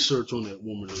some research on that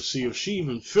woman to see if she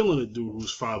even feeling a dude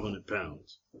who's 500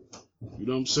 pounds. You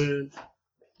know what I'm saying?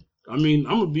 I mean,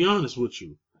 I'm going to be honest with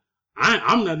you.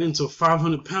 I'm not into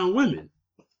 500-pound women.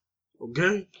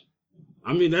 Okay?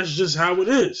 I mean, that's just how it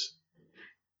is.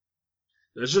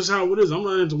 That's just how it is. I'm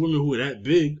not into women who are that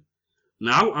big.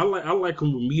 Now, I like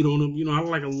them with meat on them. I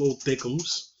like a little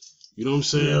thickums. You know what I'm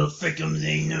saying? Little thickums,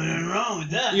 ain't nothing wrong with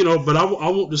that. But I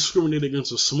won't discriminate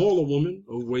against a smaller woman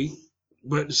of weight.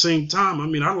 But at the same time, I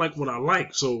mean, I like what I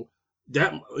like. So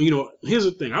that, here's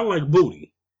the thing. I like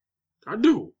booty. I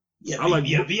do.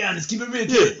 Yeah, be honest. Keep it real,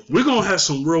 kid. Yeah, we're going to have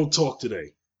some real talk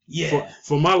today. Yeah.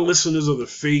 For my listeners of the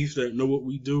faith that know what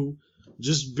we do,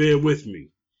 just bear with me.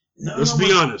 Let's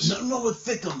be honest. Nothing wrong with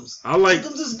Thickums.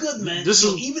 Thickums is good, man.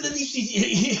 Even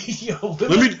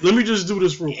if let me just do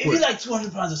this real quick. If you like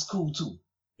 200 pounds, it's cool too.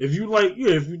 If you like,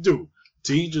 if you do,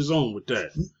 to each his own with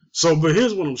that. So, but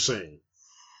here's what I'm saying.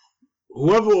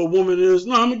 Whoever a woman is,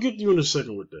 I'm gonna get you in a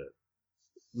second with that.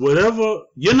 Whatever,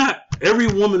 every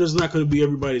woman is not gonna be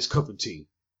everybody's cup of tea.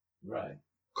 Right.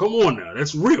 Come on now,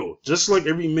 that's real. Just like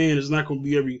every man is not gonna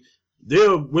be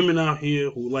there are women out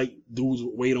here who like dudes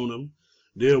with weight on them.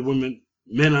 There are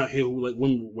men out here who like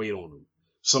women with weight on them.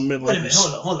 Some men like. Wait a minute,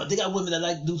 hold on. They got women that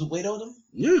like dudes with weight on them?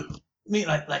 Yeah. I mean,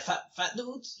 like fat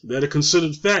dudes? That are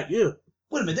considered fat, yeah.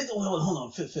 Wait a minute, hold on. Hold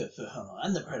on. I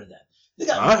never heard of that. They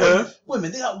got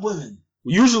women. They got women.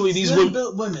 Usually these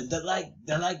women that like.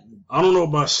 I don't know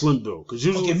about slim build, because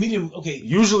usually medium. Okay.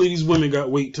 Usually these women got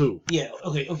weight too. Yeah.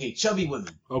 Okay. Chubby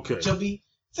women. Okay. Chubby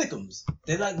Thickums.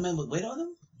 They like men with weight on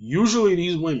them. Usually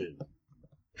these women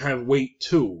have weight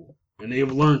too, and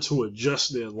they've learned to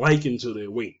adjust their liking to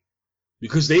their weight,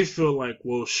 because they feel like,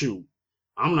 well, shoot,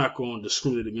 I'm not going to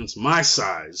discriminate against my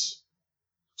size,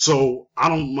 so I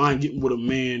don't mind getting with a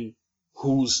man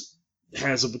who's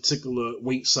has a particular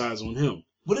weight size on him.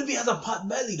 What if he has a pot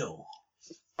belly though?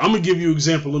 I'm gonna give you an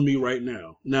example of me right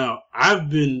now. Now, I've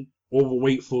been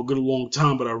overweight for a good long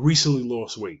time, but I recently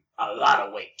lost weight. A lot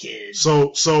of weight, kid.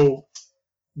 So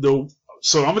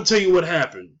I'm gonna tell you what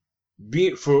happened.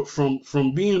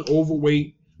 From being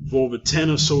overweight for over 10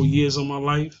 or so years of my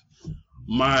life,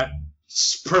 my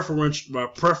size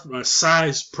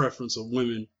preference of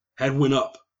women had went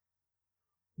up,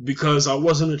 because I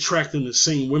wasn't attracting the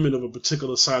same women of a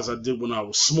particular size I did when I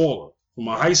was smaller, from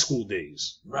my high school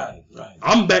days. Right.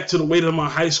 I'm back to the weight of my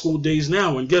high school days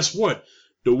now, and guess what?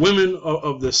 The women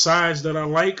of the size that I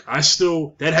like,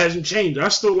 that hasn't changed. I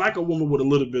still like a woman with a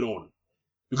little bit on her,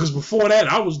 because before that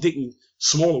I was dating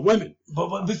smaller women.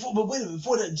 But wait a minute,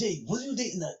 before that, Jay, was you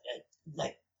dating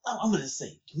I'm gonna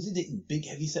say, was you dating big,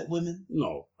 heavy set women?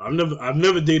 No, I've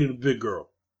never dated a big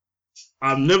girl.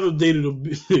 I've never dated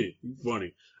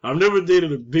I've never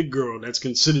dated a big girl that's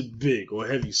considered big or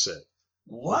heavy set.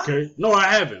 What? Okay? No, I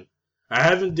haven't. I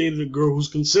haven't dated a girl who's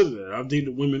considered that. I've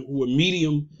dated women who are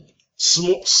medium,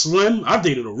 slim. I've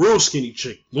dated a real skinny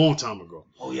chick a long time ago.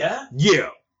 Oh, yeah? Yeah.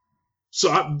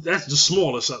 So that's the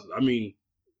smallest. I mean,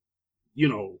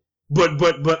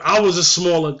 but I was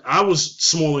smaller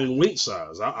in weight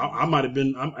size. I might have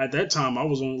been, at that time, I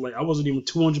wasn't even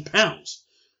 200 pounds.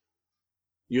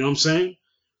 You know what I'm saying?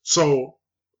 So,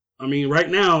 I mean, right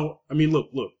now,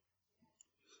 look.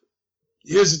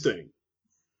 Here's the thing.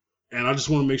 And I just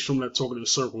want to make sure I'm not talking in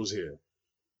circles here.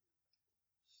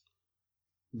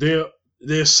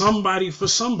 There's somebody for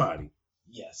somebody.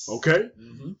 Yes. Okay?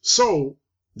 Mm-hmm. So,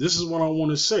 this is what I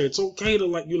want to say. It's okay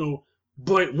to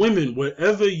but women,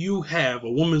 whatever you have,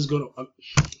 whatever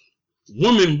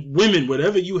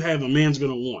you have, a man's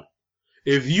going to want.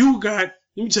 If you got,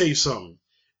 let me tell you something.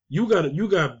 You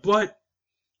got butt,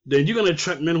 then you're going to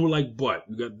attract men who like butt.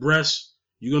 You got breasts,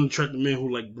 you're going to attract the men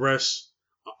who like breasts.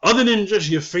 Other than just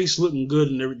your face looking good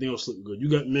and everything else looking good, you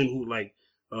got men who like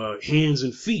hands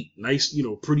and feet. Nice,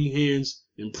 pretty hands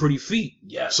and pretty feet.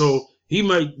 Yes. So he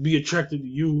might be attracted to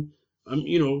you,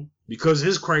 because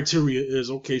his criteria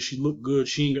is, okay, she look good,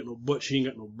 she ain't got no butt, she ain't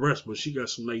got no breasts, but she got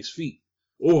some nice feet.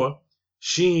 Or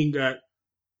she ain't got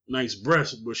nice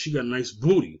breasts, but she got nice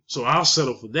booty. So I'll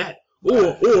settle for that.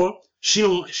 Or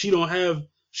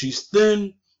she's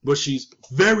thin, but she's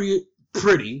very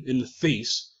pretty in the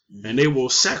face. And they will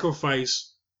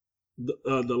sacrifice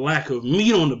the lack of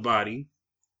meat on the body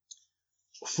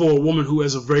for a woman who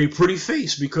has a very pretty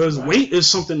face, because weight is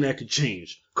something that could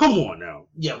change. Come on now.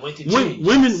 Yeah, weight can change.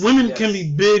 Women can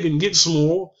be big and get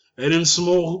small, and then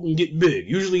small who can get big.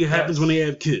 Usually it happens when they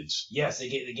have kids. Yes, they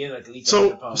get like at least.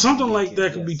 So something like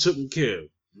that can be taken care of.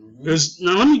 Because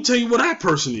now let me tell you what I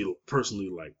personally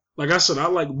like. Like I said, I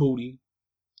like booty.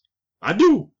 I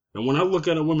do. And when I look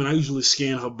at a woman, I usually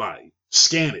scan her body.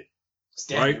 Scan it.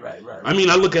 Right. I mean,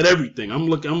 I look at everything. I'm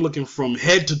looking from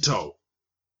head to toe.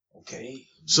 Okay.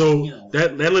 So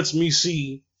that lets me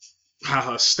see how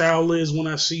her style is when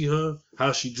I see her,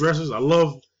 how she dresses. I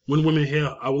love when women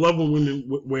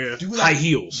wear high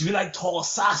heels. Do you like tall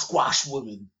Sasquatch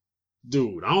women?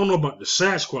 Dude, I don't know about the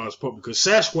Sasquatch part, because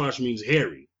Sasquatch means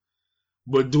hairy.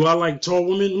 But do I like tall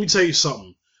women? Let me tell you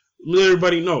something. Let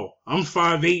everybody know. I'm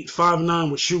 5'8",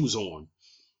 5'9" with shoes on.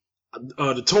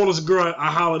 The tallest girl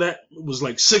I hollered at was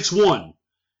like 6'1".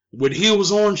 With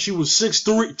heels on, she was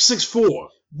 6'3", 6'4".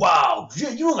 Wow,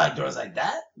 you don't like girls like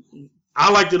that?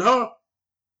 I liked it her.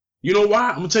 You know why?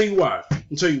 I'm gonna tell you why.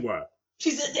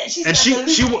 She's and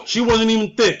she wasn't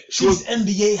even thick. She was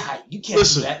NBA height. You can't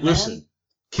do that, man. Listen,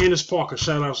 Candace Parker,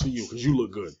 shout outs to you because you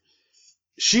look good.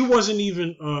 She wasn't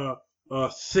even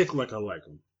thick like I like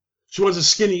them. She wasn't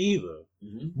skinny either.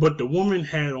 Mm-hmm. But the woman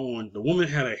had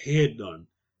her hair done,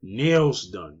 nails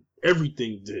done,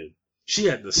 everything did. She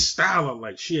had the style of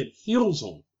like she had heels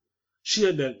on. She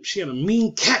had a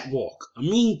mean catwalk.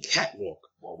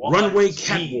 Well, runway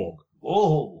catwalk.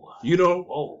 Whoa. You know?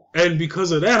 Whoa. And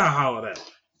because of that, I hollered at her.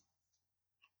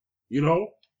 You know?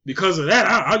 Because of that,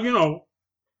 I you know.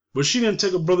 But she didn't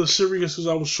take her brother serious because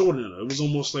I was shorter than her. It was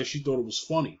almost like she thought it was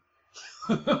funny.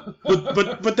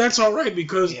 but that's all right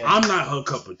because I'm not her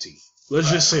cup of tea. Let's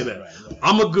just say that. Right.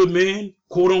 I'm a good man,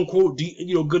 quote unquote,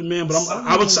 good man. But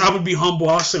I would be humble.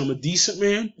 I'll say I'm a decent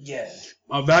man. Yeah.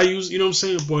 My values, you know what I'm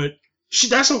saying? But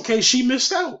that's okay. She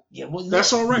missed out. Yeah, well,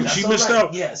 that's all right. She missed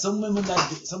out. Yeah, some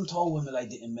tall women like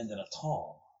dating men that are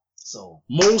tall. So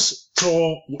most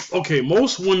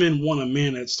women want a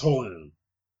man that's taller than them.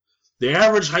 The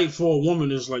average height for a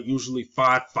woman is like usually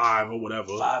 5'5" or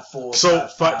whatever. 5'4", so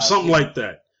 5'5", something like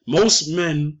that. Most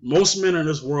men in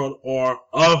this world are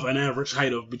of an average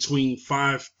height of between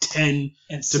 5'10"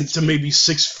 to maybe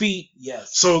 6 feet.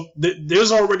 Yes. So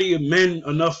there's already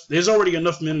enough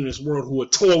men in this world who are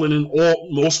taller than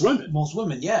most women. Most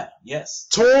women, yeah, yes.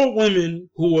 Tall women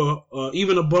who are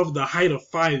even above the height of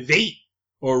 5'8"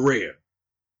 are rare.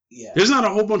 Yeah. There's not a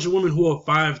whole bunch of women who are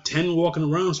 5'10" walking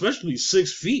around, especially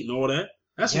 6 feet and all that.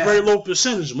 That's a very low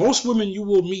percentage. Most women you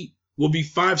will meet will be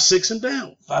 5'6" and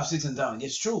down. 5'6" and down.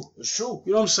 It's true. It's true.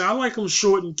 You know what I'm saying? I like them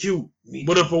short and cute.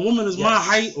 But if a woman is my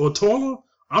height or taller,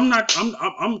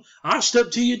 I'll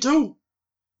step to you too.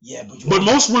 Yeah, but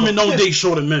most women don't date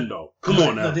shorter men though. Come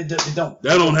on now. No, they don't.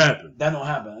 That don't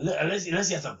happen. Unless he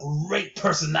has a great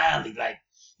personality, like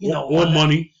or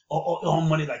money. Or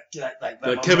money like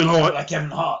Kevin Hart. Like Kevin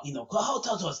Hart, how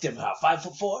tall is Kevin Hart?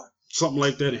 5'4"? Something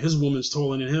like that. And his woman's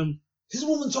taller than him. His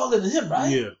woman's taller than him, right?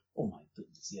 Yeah. Oh my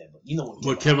goodness, yeah. But you know what?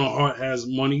 But Kevin Hart has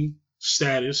money,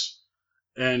 status,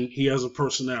 and he has a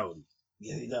personality.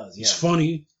 Yeah, he does. Yeah. He's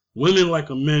funny. Women like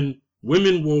a man.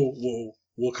 Women will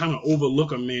kind of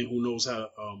overlook a man who knows how to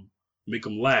make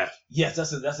them laugh. Yes,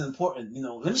 that's important.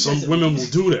 Some women will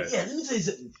do that. Yeah, let me tell you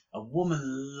something.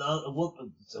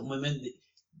 Some women.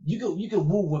 You can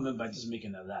woo women by just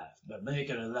making her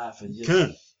laugh, and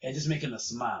just making her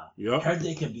smile. Yep. Her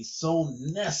day can be so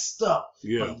messed up.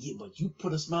 Yeah. But you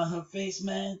put a smile on her face,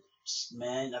 man.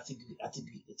 I think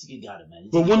you got it, man.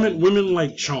 But women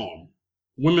like charm.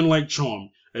 Women like charm,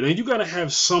 and then you gotta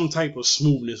have some type of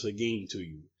smoothness or game to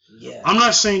you. Yeah. I'm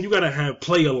not saying you gotta have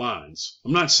player lines.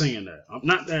 I'm not saying that. I'm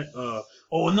not that.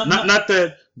 Not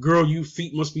that girl. You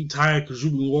feet must be tired because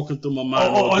you've been walking through my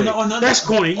mind all day. That's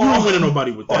corny. You ain't winning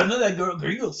nobody with that. I know that girl.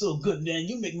 You look so good, man.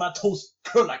 You make my toast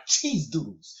curl like cheese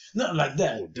doodles. Nothing like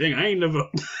that. Oh, dang! I ain't never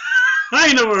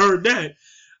heard that.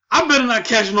 I better not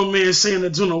catch no man saying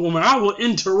that to no woman. I will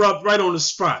interrupt right on the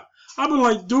spot. I'll be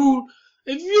like, dude,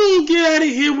 if you don't get out of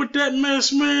here with that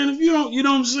mess, man, if you don't, you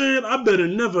know what I'm saying? I better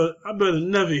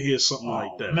never hear something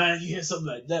like that. Man, you hear something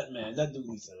like that, man. That dude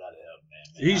needs a lot of help,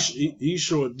 man. He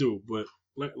sure do, but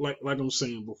like I'm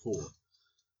saying before.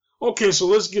 Okay, so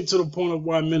let's get to the point of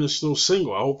why men are still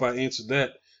single. I hope I answered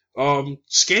that.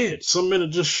 Scared. Some men are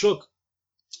just shook.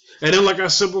 And then, like I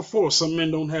said before, some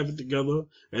men don't have it together,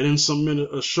 and then some men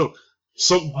are shook.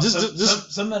 Some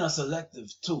men are selective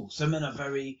too. Some men are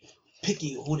very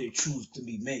picky who they choose to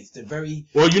be mates. They're very.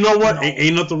 Well, you know what?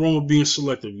 Ain't nothing wrong with being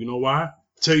selective. You know why?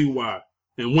 Tell you why.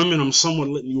 And women, I'm somewhat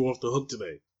letting you off the hook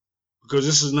today, because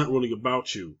this is not really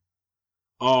about you.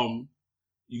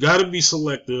 You got to be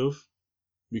selective,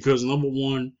 because number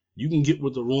one, you can get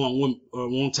with the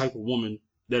wrong type of woman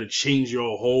that'll change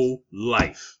your whole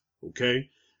life. Okay.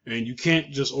 And you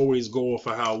can't just always go off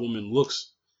of how a woman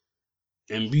looks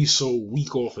and be so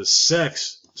weak off of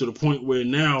sex to the point where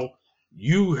now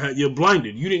you're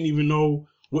blinded. You didn't even know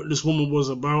what this woman was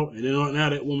about, and then now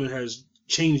that woman has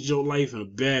changed your life in a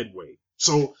bad way.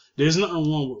 So there's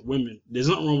nothing wrong with women. There's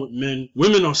nothing wrong with men.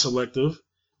 Women are selective.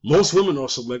 Most women are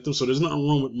selective, so there's nothing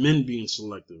wrong with men being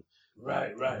selective.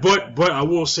 Right. But I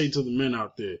will say to the men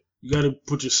out there, you got to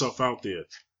put yourself out there.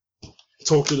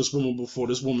 Talked to this woman before.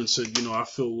 This woman said, I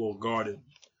feel a little guarded.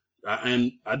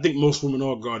 And I think most women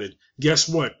are guarded. Guess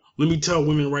what? Let me tell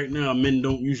women right now, men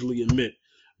don't usually admit.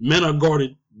 Men are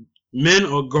guarded. Men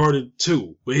are guarded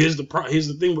too. But here's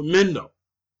the thing with men though.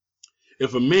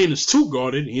 If a man is too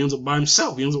guarded, he ends up by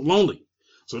himself. He ends up lonely.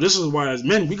 So this is why as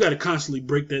men, we got to constantly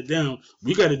break that down.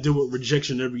 We got to deal with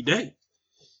rejection every day.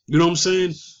 You know what I'm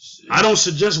saying? I don't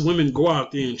suggest women go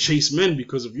out there and chase men,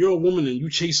 because if you're a woman and you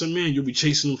chase a man, you'll be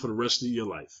chasing him for the rest of your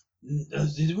life.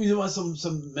 The reason why some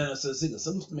men are still single,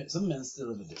 some men still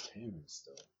live with their parents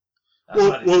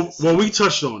though. Well, we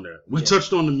touched on that. We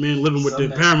touched on the men living with their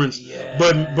parents,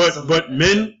 but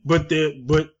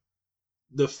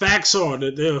the facts are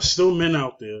that there are still men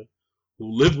out there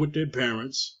who live with their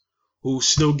parents who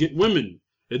still get women.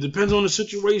 It depends on the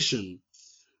situation.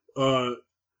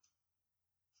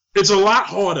 It's a lot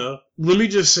harder. Let me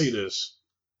just say this,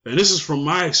 and this is from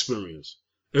my experience.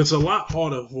 It's a lot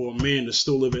harder for a man to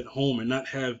still live at home and not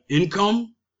have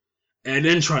income and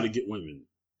then try to get women.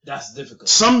 That's difficult.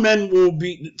 Some women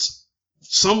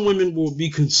will be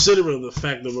considerate of the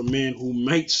fact of a man who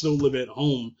might still live at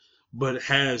home but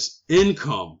has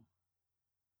income.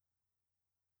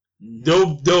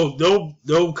 Mm-hmm.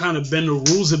 They'll kind of bend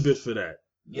the rules a bit for that.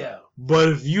 Yeah. But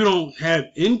if you don't have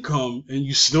income and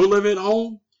you still live at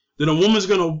home, then a woman's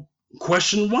gonna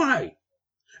question why.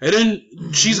 And then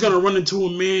she's going to run into a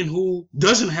man who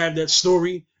doesn't have that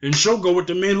story, and she'll go with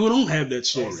the man who don't have that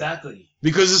story. Exactly.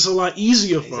 Because it's a lot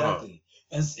easier for her.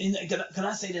 And can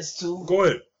I say this too? Go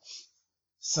ahead.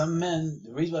 Some men,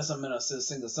 the reason why some men are still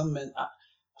single, some men, I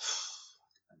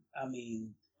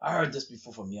heard this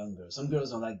before from young girls. Some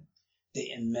girls don't like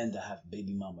dating men that have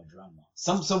baby mama drama.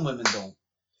 Some women don't.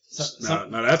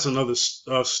 Now that's another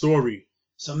story.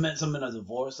 Some men are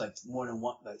divorced like more than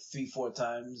one, like 3-4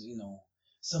 times, you know.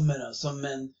 Some men are,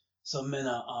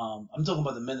 I'm talking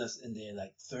about the men that's in their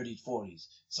like 30s, 40s.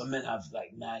 Some men have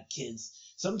like mad kids.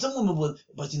 Some women would,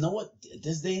 but you know what?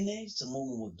 This day and age, some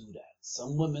women will do that.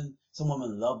 Some women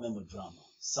love men with drama.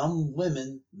 Some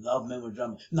women love men with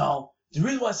drama. Now, the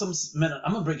reason why some men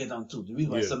I'm going to break it down too. The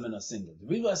reason why some men are single. The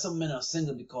reason why some men are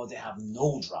single because they have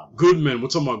no drama. Good men. We're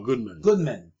talking about good men. Good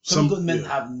men. Some good men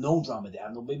have no drama. They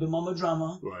have no baby mama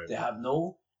drama. Right. They have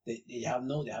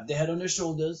their head on their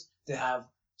shoulders.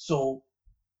 So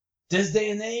this day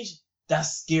and age, that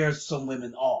scares some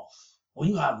women off. When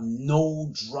you have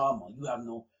no drama,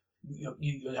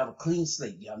 you have a clean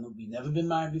slate. You've never been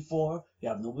married before. You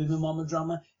have no baby mama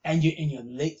drama, and you're in your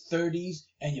late 30s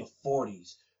and your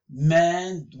 40s.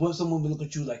 Man, someone will look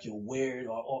at you like you're weird,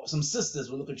 or some sisters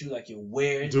will look at you like you're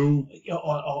weird, dude,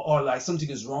 or like something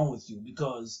is wrong with you,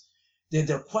 because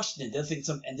they're questioning. They'll think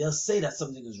and they'll say that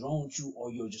something is wrong with you,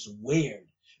 or you're just weird.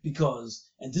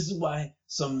 And this is why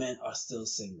some men are still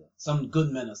single. Some good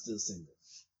men are still single.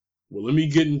 Well, let me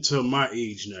get into my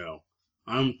age now.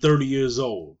 I'm 30 years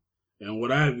old. And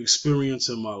what I have experienced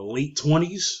in my late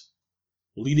 20s,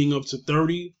 leading up to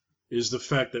 30, is the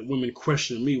fact that women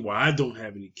question me why I don't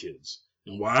have any kids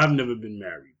and why I've never been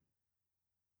married.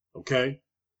 Okay?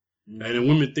 Mm-hmm. And then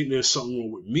women think there's something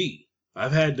wrong with me.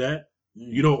 I've had that.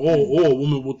 Mm-hmm. You know, or a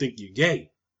woman will think you're gay.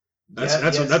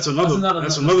 That's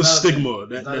another stigma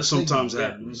that sometimes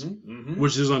happens,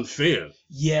 which is unfair.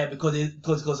 Yeah,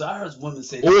 because I heard women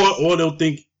say that. Or they'll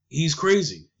think he's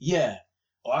crazy. Yeah.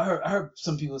 Or I heard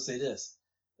some people say this.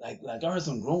 Like I heard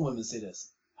some grown women say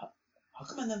this. How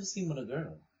come I never seen him with a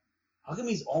girl? How come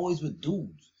he's always with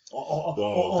dudes?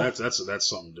 That's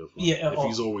something different. Yeah. If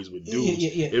he's always with dudes.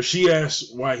 Yeah. If she asks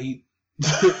why he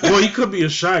well, he could be a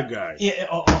shy guy. Yeah.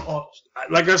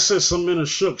 Like I said, some men are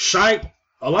shook.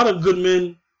 A lot of good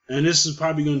men, and this is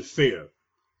probably unfair,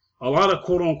 a lot of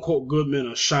quote-unquote good men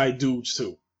are shy dudes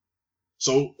too.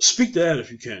 So speak to that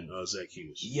if you can,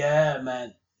 Zacchaeus. Yeah,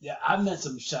 man. Yeah, I've met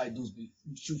some shy dudes,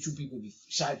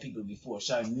 shy people before,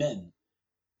 shy men.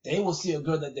 They will see a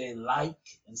girl that they like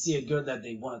and see a girl that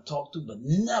they want to talk to, but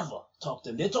never talk to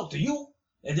them. They talk to you,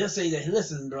 and they'll say that, hey,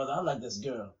 listen, brother, I like this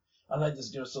girl. I like this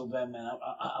girl so bad, man.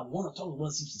 I want to talk to her. I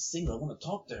want to see if she's single. I want to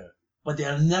talk to her. But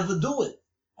they'll never do it.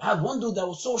 I had one dude that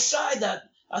was so shy that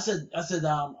I said, I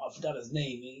forgot his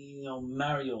name,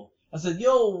 Mario. I said,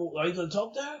 yo, are you going to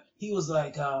talk to her? He was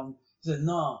like, he said,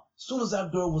 nah. As soon as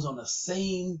that girl was on the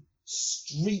same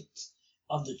street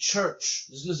of the church,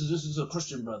 this is a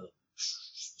Christian brother,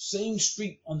 same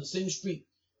street, on the same street,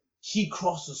 he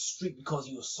crossed the street because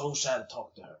he was so shy to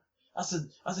talk to her. I said,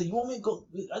 you want me to go?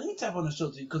 Let me tap on the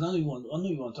shoulder because I know you want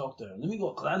to talk to her. Let me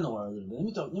go, because I know her a little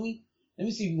bit. Let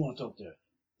me see if you want to talk to her.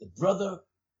 The brother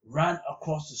ran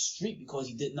across the street because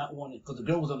he did not want it, because the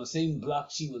girl was on the same block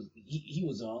he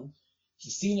was on. He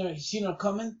seen her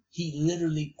coming. He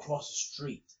literally crossed the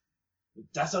street.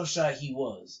 That's how shy he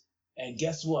was. And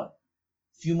guess what?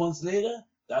 A few months later,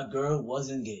 that girl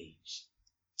was engaged.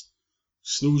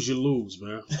 Snooze, you lose,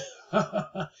 man.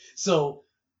 So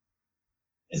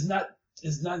it's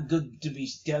not good to be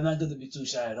too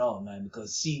shy at all, man.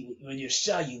 Because see, when you're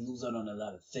shy, you lose out on a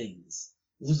lot of things.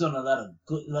 You lose out on a lot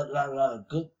of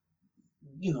good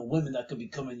women that could be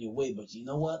coming your way, but you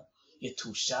know what? You're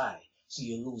too shy, so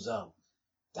you lose out.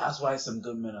 That's why some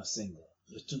good men are single.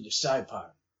 The shy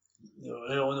part.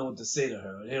 They don't know what to say to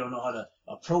her. They don't know how to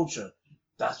approach her.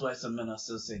 That's why some men are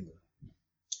still single.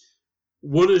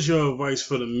 What is your advice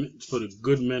for the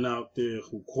good men out there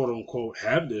who quote unquote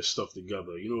have their stuff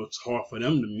together? It's hard for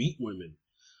them to meet women.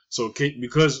 So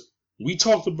because we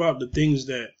talked about the things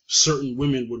that certain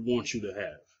women would want you to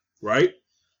have, right?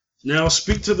 Now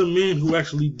speak to the man who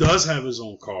actually does have his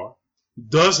own car, who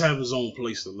does have his own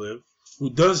place to live,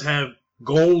 who does have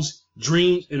goals,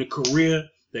 dreams, and a career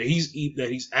that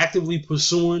he's actively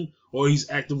pursuing or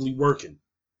he's actively working,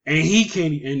 and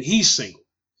he's single.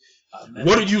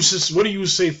 What do you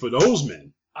say for those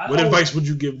men? What advice would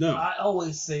you give them? I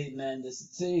always say, man,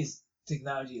 today's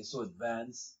technology is so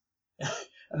advanced,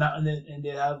 and they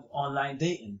have online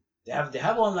dating. They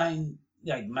have online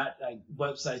like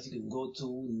websites you can go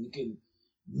to and you can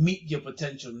meet your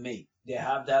potential mate. They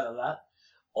have that a lot.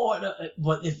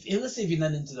 But let's say if you're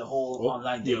not into the whole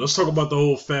online dating. Yeah, let's talk about the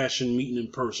old fashioned meeting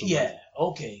in person. Yeah,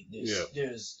 okay.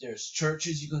 There's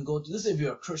churches you can go to. Let's say if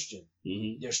you're a Christian,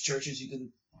 there's churches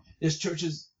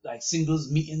like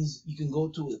singles meetings you can go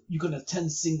to. You can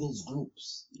attend singles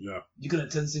groups. Yeah. You can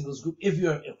attend singles group if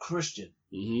you're a Christian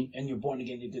and you're born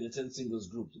again. You can attend singles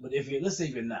groups. But let's say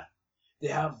if you're not, they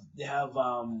have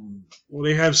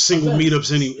single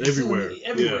events. meetups everywhere.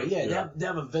 Everywhere, yeah. They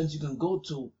have events you can go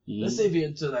to. Let's say if you're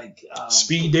into like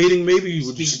speed dating, maybe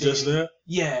would you suggest that?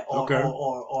 Yeah, let's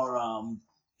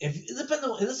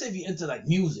say if you're into like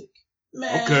music.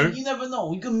 Man, you never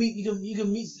know. You can meet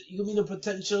a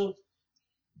potential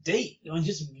date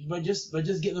by just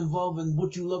getting involved in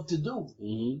what you love to do.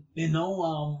 They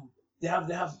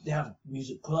have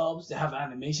music clubs, they have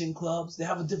animation clubs, they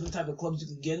have a different type of clubs you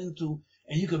can get into,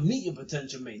 and you can meet your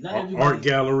potential mate. Not everybody. Art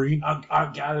gallery.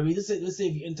 Art gallery. Let's say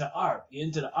if you're into art, you're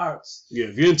into the arts. Yeah,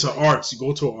 if you're into arts, you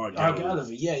go to an art gallery. Art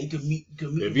gallery. Yeah, you can meet.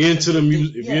 If you're into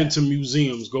you're into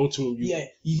museums, go to a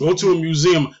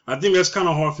museum. I think that's kind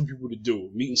of hard for people to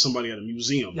do. Meeting somebody at a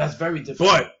museum. That's very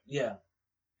difficult. But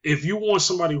if you want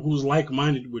somebody who's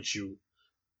like-minded with you,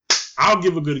 I'll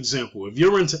give a good example. If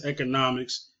you're into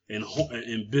economics and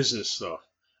business stuff,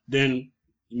 then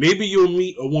maybe you'll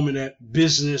meet a woman at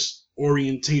business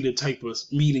orientated type of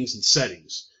meetings and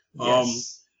settings.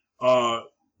 Yes.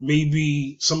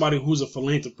 Maybe somebody who's a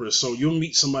philanthropist, so you'll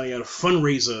meet somebody at a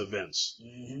fundraiser events.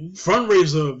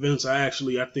 Fundraiser events I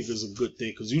think is a good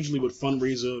thing, because usually with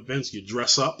fundraiser events you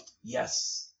dress up.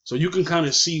 Yes. So you can kind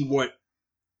of see what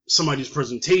somebody's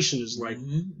presentation is like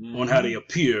on how they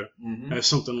appear at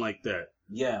something like that.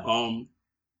 Yeah.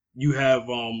 You have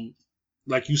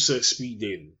like you said, speed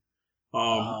dating.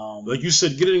 Like you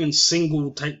said, getting in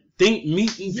single type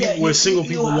meeting people where single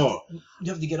people are.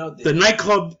 You have to get out there. The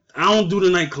nightclub, I don't do the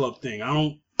nightclub thing.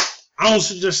 I don't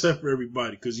suggest that for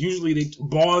everybody, because usually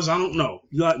bars, I don't know.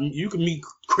 You can meet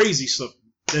crazy stuff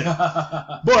there.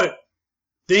 But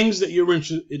things that you're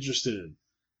interested in.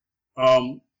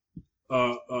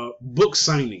 Book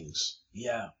signings.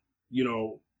 Yeah.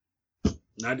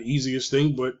 Not the easiest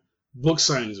thing, but book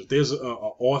signings. If there's an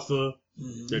author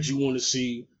that you want to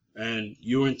see, and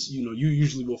you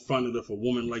usually will find it if a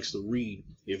woman likes to read.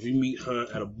 If you meet her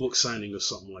at a book signing or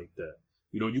something like that,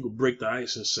 you could break the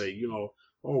ice and say, oh,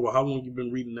 well, how long you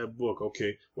been reading that book?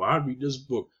 Okay, well, I read this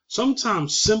book.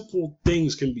 Sometimes simple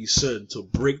things can be said to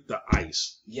break the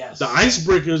ice. Yes. The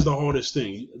icebreaker is the hardest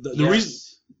thing. The reason,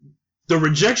 the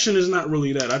rejection is not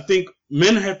really that. I think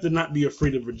men have to not be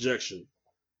afraid of rejection.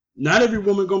 Not every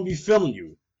woman gonna be feeling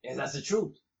you. And that's the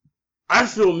truth. I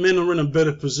feel men are in a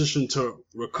better position to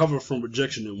recover from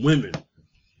rejection than women.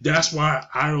 That's why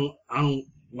I don't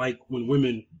like when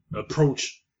women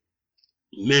approach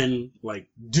men like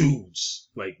dudes.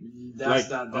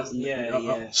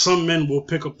 Some men will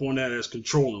pick up on that as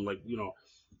controlling,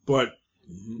 but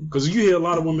because you hear a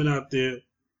lot of women out there,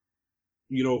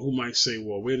 who might say,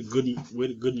 well, where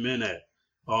the good men at?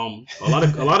 A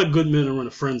lot of good men are in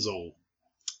a friend zone.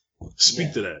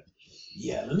 Speak to that.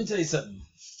 Yeah, let me tell you something.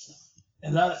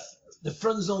 The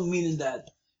friend zone meaning that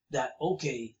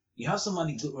okay, you have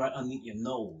somebody good right underneath your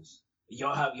nose.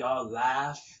 Y'all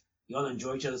laugh, y'all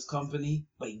enjoy each other's company,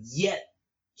 but yet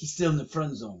he's still in the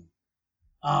friend zone.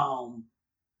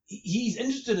 He's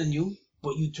interested in you,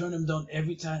 but you turn him down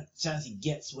every chance he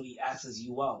gets when he asks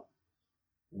you out.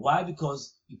 Why?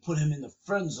 Because you put him in the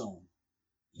friend zone.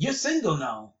 You're single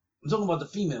now. I'm talking about the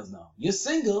females now. You're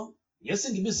single. You've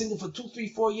been single for 2, 3,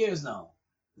 4 years now.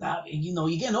 Now,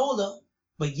 you're getting older,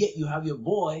 but yet you have your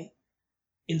boy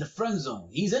in the friend zone.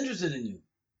 He's interested in you.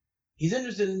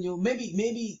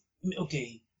 Maybe,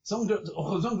 okay,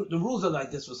 the rules are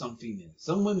like this for some females.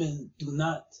 Some women do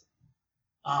not,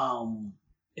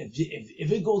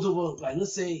 if it goes over, like,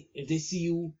 let's say if they see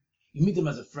you, you meet them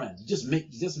as a friend, you just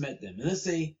met them, and let's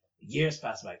say years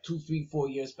pass by, 2, 3, 4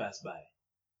 years pass by,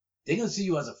 they're gonna see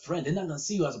you as a friend. They're not gonna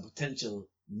see you as a potential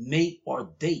mate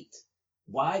or date.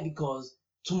 Why? Because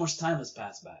too much time has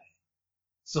passed by.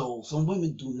 So some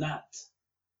women do not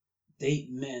date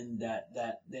men that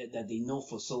they know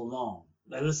for so long.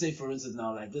 Like, let's say, for instance,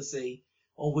 now, like, let's say,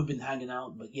 oh, we've been hanging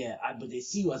out, but they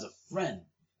see you as a friend.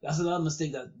 That's another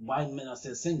mistake that why men are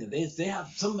still single.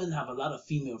 Some men have a lot of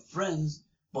female friends,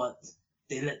 but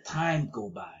they let time go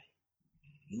by.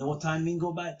 You know what time mean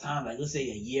go by? Time, like, let's say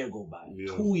a year go by,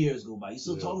 2 years go by. You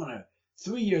still talking to her.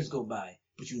 3 years go by,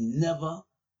 but you never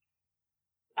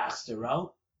asked her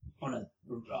out on a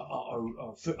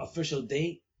official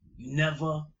date. You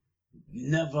never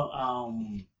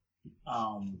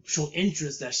show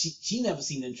interest that she never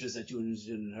seen interest that you were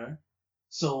interested in her.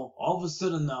 So all of a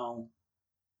sudden now,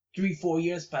 3, 4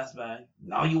 years pass by.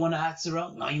 Now you want to ask her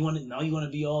out. Now you want to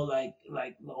be all like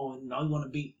oh, now you want to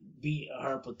be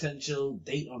her potential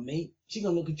date or mate. She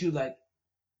gonna look at you like,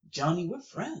 Johnny, we're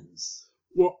friends.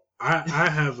 Well, I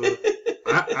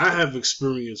have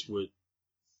experience with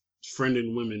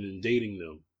friending women and dating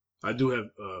them. I do have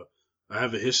I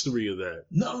have a history of that.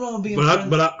 Nothing wrong with being friends.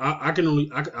 But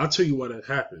I'll tell you why that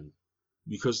happened.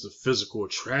 Because the physical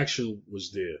attraction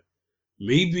was there.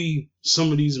 Maybe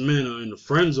some of these men are in the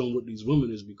friend zone with these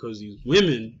women is because these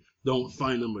women don't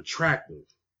find them attractive.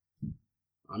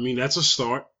 I mean, that's a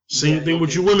start. Same thing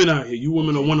with you women out here. You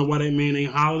women are wondering why that man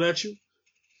ain't hollered at you?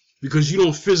 Because you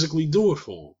don't physically do it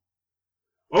for him.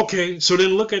 Okay, so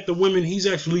then look at the women he's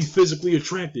actually physically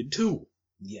attracted to.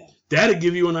 Yeah. That'll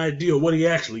give you an idea of what he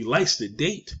actually likes to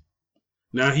date.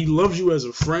 Now, he loves you as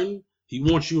a friend. He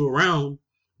wants you around.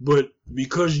 But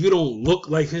because you don't look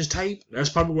like his type, that's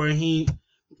probably why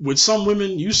with some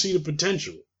women, you see the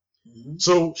potential. Mm-hmm.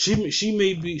 So she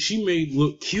may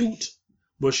look cute,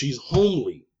 but she's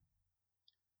homely.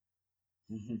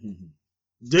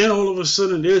 Then all of a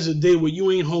sudden, there's a day where you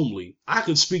ain't homely. I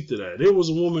could speak to that. There was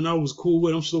a woman I was cool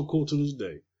with. I'm still cool to this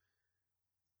day.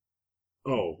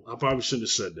 Oh, I probably shouldn't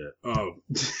have said that.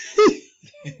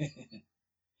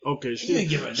 Okay, you didn't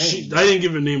give her a name. I didn't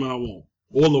give her a name, and I won't,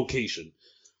 or location.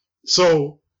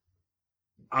 So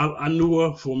I knew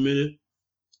her for a minute,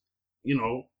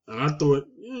 and I thought,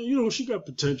 she got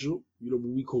potential, but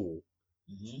we cool.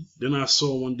 Mm-hmm. Then I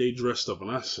saw her one day dressed up,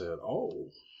 and I said,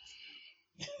 oh,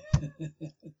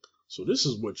 so this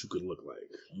is what you could look like.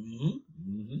 Mm-hmm.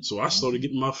 Mm-hmm. So I started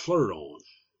getting my flirt on.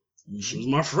 Mm-hmm. She was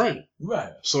my friend.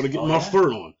 Right. Started getting my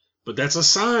flirt on. But that's a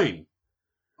sign.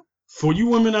 For you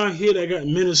women out here that got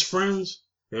men as friends,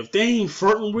 if they ain't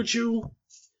flirting with you,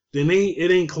 then it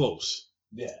ain't close.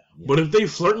 Yeah. But if they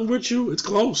flirting with you, it's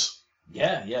close.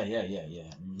 Yeah.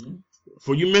 Mm-hmm.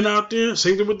 For you men out there,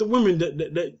 same thing with the women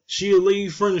that she a lady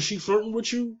friend and she flirting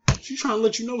with you, she trying to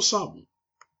let you know something.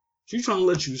 She's trying to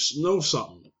let you know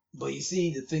something. But you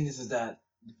see, the thing is that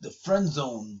the friend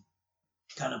zone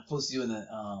kind of puts you in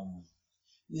a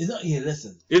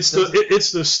listen. It's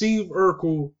the Steve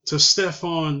Urkel to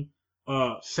Stefan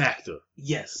factor.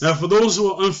 Yes. Now, for those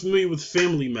who are unfamiliar with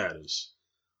Family Matters,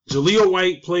 Jaleel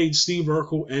White played Steve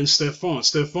Urkel and Stefan.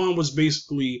 Stefan was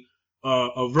basically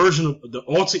a version of the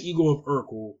alter ego of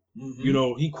Urkel.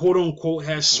 Mm-hmm. He quote unquote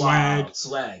has swag. Wow,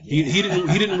 swag. Yeah. He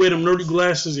didn't wear them nerdy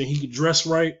glasses, and he could dress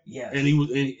right. Yeah. And he was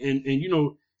and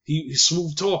he's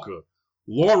smooth talker.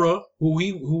 Laura, who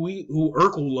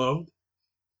Urkel loved,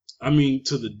 I mean,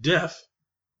 to the death.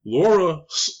 Laura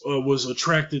was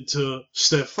attracted to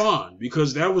Stefan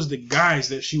because that was the guys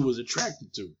that she was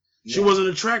attracted to. Yeah. She wasn't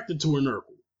attracted to an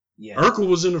Urkel. Yeah. Urkel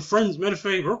was in a friend's. Matter of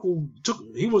fact, Urkel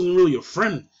he wasn't really a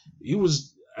friend. He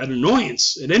was an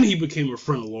annoyance, and then he became a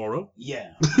friend of Laura.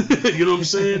 Yeah. You know what I'm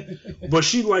saying? But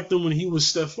she liked him when he was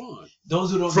Stefan.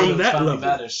 Those who don't know the Family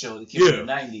Matters show, the kid in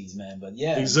the 90s, man. But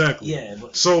yeah. Exactly. Yeah.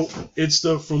 But, so it's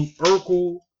from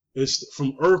Urkel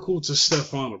to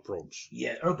Stefan approach.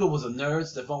 Yeah, Urkel was a nerd.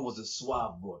 Stefan was a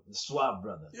suave boy, the suave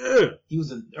brother. Yeah.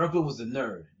 Urkel was a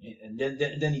nerd, and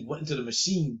then he went into the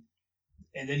machine.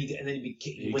 And then he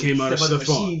came out of Stefan.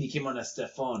 Machine, he came out of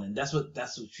Stefan, and that's what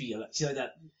she liked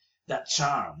that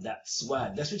charm, that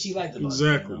swag. That's what she liked about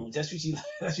exactly. Him, That's what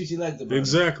she liked about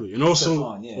exactly. Him. And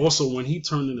also when he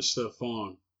turned into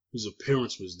Stefan, his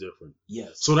appearance was different.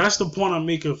 Yes. So that's the point I'm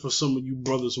making for some of you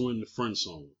brothers who are in the friend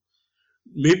zone.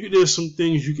 Maybe there's some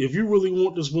things if you really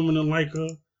want this woman to like her,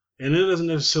 and it doesn't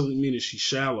necessarily mean that she's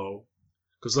shallow,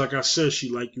 because like I said, she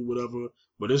like you, whatever.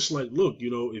 But it's like, look,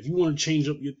 if you want to change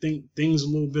up your things a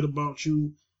little bit about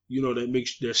you,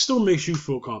 that still makes you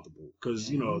feel comfortable. Because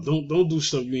don't do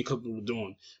stuff you ain't comfortable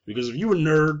doing. Because if you're a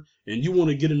nerd and you want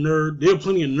to get a nerd, there are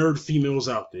plenty of nerd females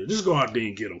out there. Just go out there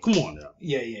and get them. Come on now.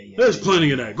 Yeah. There's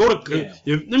plenty of that.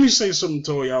 Let me say something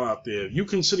to y'all out there. If you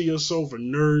consider yourself a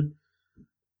nerd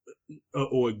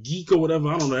or a geek or whatever,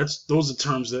 I don't know. Those are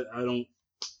terms that I don't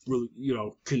really,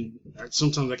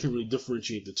 sometimes I can't really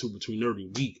differentiate the two between nerd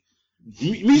and geek.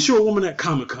 Meet you a woman at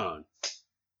Comic-Con.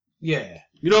 Yeah.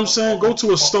 You know what I'm saying? Go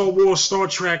to a Star Wars, Star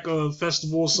Trek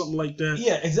festival or something like that.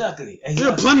 Yeah, exactly. There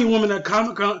are plenty of women at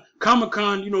Comic-Con.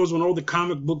 Comic-Con, is when all the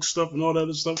comic book stuff and all that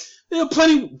other stuff. There are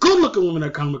plenty good-looking women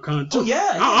at Comic-Con, too. Oh,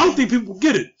 yeah. I don't think people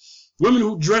get it. Women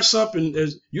who dress up and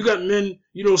as you got men,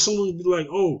 someone would be like,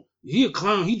 oh, he a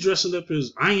clown. He dressing up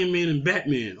as Iron Man and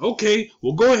Batman. Okay,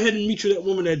 well, go ahead and meet you that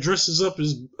woman that dresses up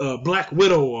as Black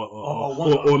Widow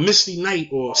or Misty Knight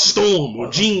or Storm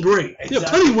or Jean Grey. Exactly. There are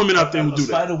plenty of women out there who do that.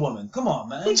 Spider-Woman. Come on,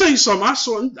 man. Let me tell you something.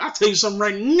 I'll tell you something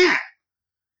right now.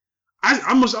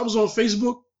 I was on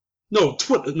Facebook. No,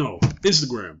 Twitter. No,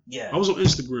 Instagram. Yeah. I was on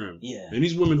Instagram. Yeah. And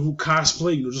these women who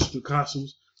cosplay, just the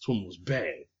costumes, this woman was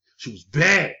bad. She was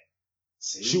bad.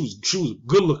 See? She was a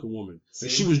good looking woman. See?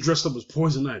 And she was dressed up as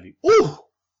Poison Ivy. Ooh!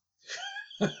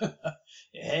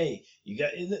 Hey, you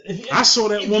got. I saw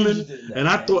that woman and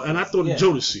I thought of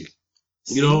Jodeci.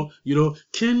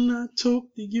 Can I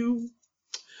talk to you?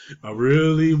 I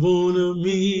really wanna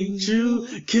meet you.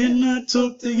 Can I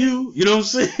talk to you? You know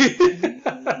what I'm saying?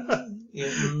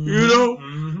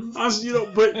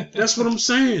 But that's what I'm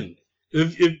saying.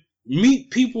 If meet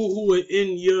people who are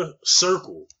in your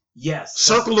circle. Yes.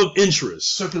 Circle of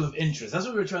interest. Circle of interest. That's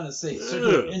what we're trying to say. Yeah.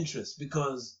 Circle of interest,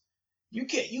 because you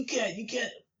can't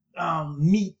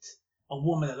meet a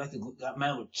woman that likes to got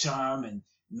man with charm and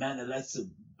man that likes to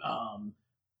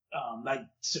like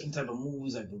certain type of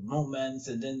movies like romance,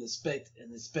 and then expect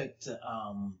to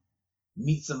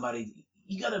meet somebody.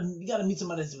 You gotta meet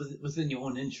somebody that's within your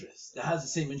own interest, that has the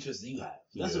same interest that you have.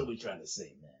 That's what we're trying to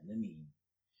say, man. I mean,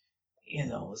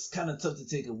 it's kind of tough to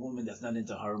take a woman that's not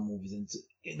into horror movies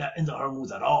not into horror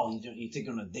movies at all. You take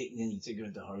her on a date and then you take her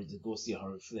into horror to go see a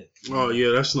horror flick. Oh yeah,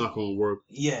 that's not gonna work.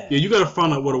 Yeah. Yeah, you gotta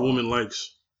find out what a woman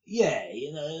likes. Yeah,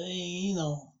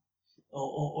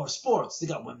 or sports. They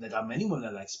got many women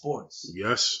that like sports.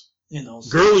 Yes. So,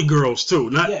 girly girls too.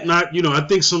 Not. I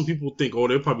think some people think, oh,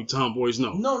 they're probably tomboys.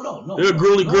 No. No. There are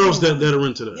girly girls that are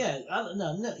into that.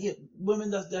 Yeah,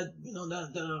 women that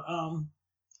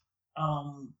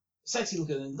are sexy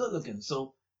looking and good looking.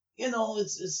 So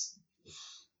it's.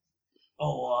 I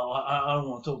don't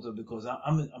want to talk to her because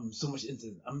I'm so much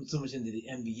into the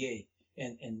NBA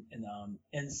and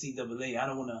NCAA. I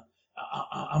don't want to.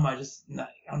 I might just not.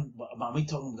 About me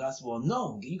talking basketball.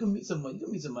 No, you can meet somebody. You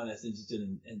can meet somebody that's interested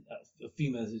in a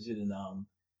female that's interested in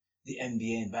the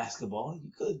NBA and basketball.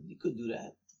 You could do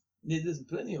that. There's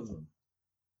plenty of them,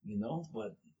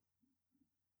 But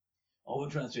all we're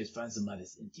trying to say is find somebody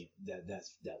that's into that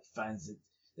finds it,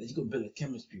 that you can build a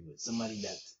chemistry with, somebody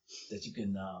that you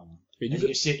can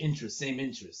share same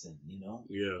interest in.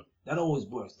 Yeah. That always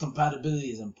works. Compatibility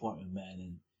is important, man,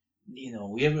 and.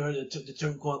 We ever heard the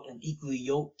term called an equally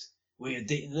yoked, where you're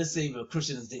dating, let's say if a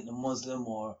Christian is dating a Muslim,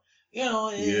 or,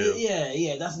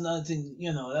 that's another thing,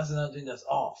 that's another thing that's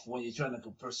off, when you're trying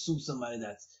to pursue somebody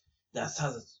that has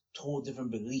a total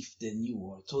different belief than you,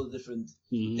 or total different,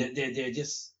 they're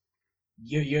just,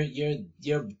 you're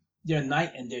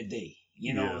night and they're day,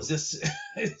 it's just,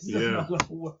 it's not going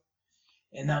to work.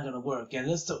 And not going to work. And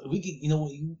let's talk,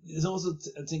 there's also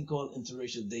a thing called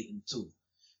interracial dating too.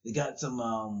 They got some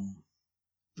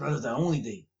brothers that only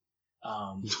date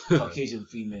Caucasian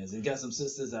females. They got some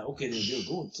sisters that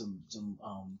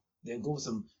they'll go with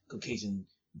some Caucasian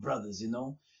brothers.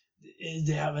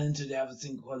 They have a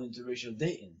thing called interracial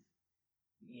dating.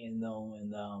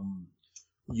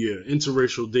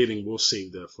 Interracial dating. We'll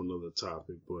save that for another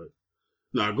topic. But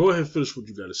now, go ahead and finish what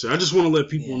you got to say. I just want to let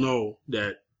people know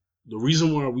that the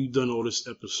reason why we've done all this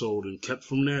episode and kept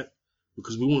from that.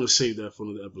 Because we want to save that for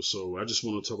another episode. I just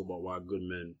want to talk about why good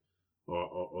men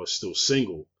are still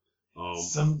single.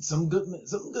 Some good men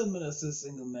are still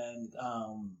single, man.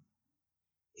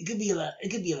 It could be a lot.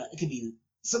 It could be.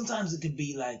 Sometimes it could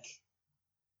be like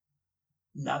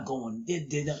not going.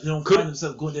 They don't find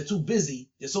themselves going. They're too busy.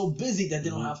 They're so busy that they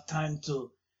don't have time to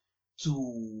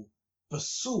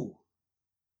pursue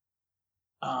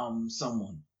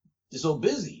someone. They're so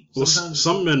busy. Sometimes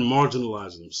some men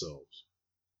marginalize themselves.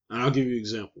 And I'll give you an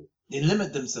example. They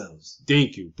limit themselves.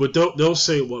 Thank you. But they'll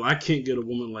say, well, I can't get a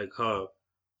woman like her,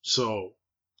 so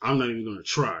I'm not even going to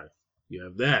try. You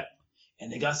have that.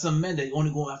 And they got some men that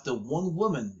only go after one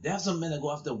woman. They have some men that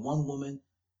go after one woman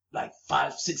like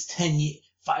 5, 6, 10 years,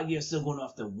 5 years still going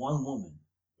after one woman.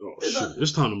 Oh, It's shit. not-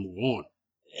 It's time to move on.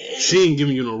 It- She ain't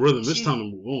giving you no rhythm. It's She- time to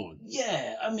move on.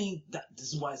 Yeah, I mean,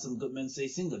 this is why some good men stay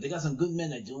single. They got some good men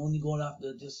that only going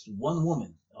after just one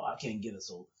woman. Oh, I can't get her,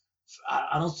 so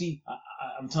I don't see.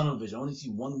 I'm tunnel vision. I only see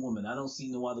one woman. I don't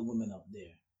see no other women out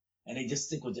there, and they just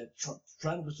stick with that.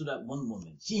 Try to pursue that one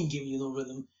woman. She ain't giving you no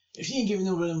rhythm. If she ain't giving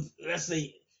you no rhythm, let's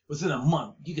say within a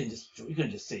month, you can just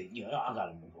say, I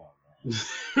gotta move on,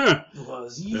 man.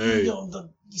 Because you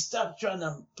stop trying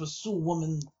to pursue a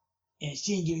woman and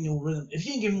she ain't giving you rhythm. If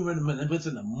she ain't giving you rhythm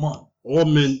within a month. All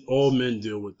men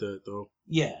deal with that, though.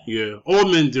 Yeah. Yeah, all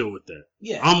men deal with that.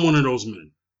 Yeah. I'm one of those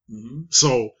men. Mm-hmm.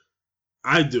 So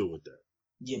I deal with that.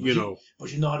 Yeah,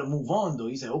 but you know how to move on, though.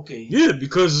 You say, okay. Yeah,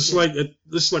 because it's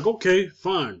like okay,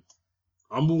 fine,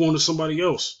 I'll move on to somebody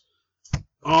else.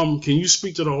 Can you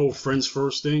speak to the whole friends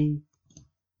first thing?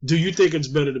 Do you think it's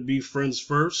better to be friends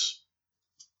first?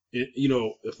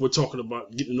 If we're talking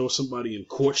about getting to know somebody in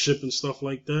courtship and stuff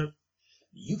like that.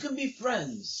 You can be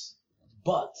friends,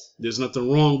 but there's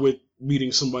nothing wrong with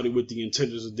meeting somebody with the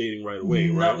intentions of dating right away,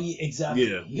 right? No, exactly.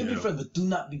 Yeah, you can be friends, but do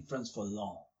not be friends for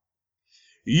long.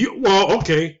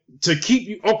 Okay.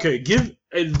 Give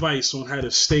advice on how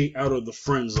to stay out of the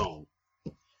friend zone.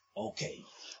 Okay.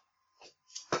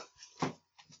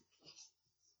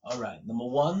 All right. Number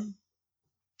one,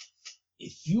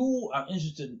 if you are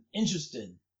interested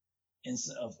in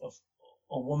of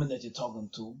a woman that you're talking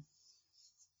to,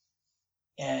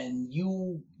 and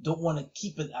you don't want to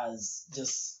keep it as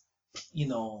just,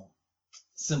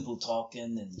 simple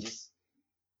talking and just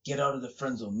get out of the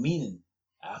friend zone, meaning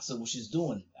ask her what she's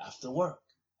doing after work.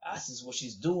 Ask her what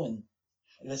she's doing.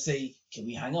 Let's say, can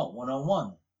we hang out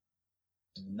one-on-one?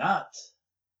 Do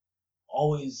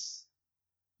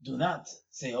not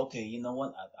say, okay, you know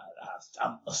what?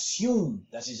 I assume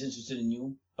that she's interested in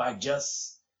you by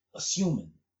just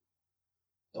assuming.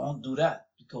 Don't do that,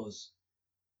 because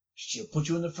she'll put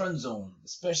you in the friend zone,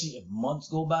 especially if months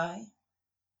go by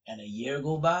and a year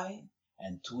go by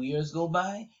and 2 years go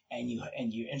by and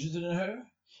you're interested in her,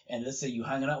 and let's say you're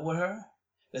hanging out with her.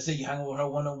 Let's say you're hanging with her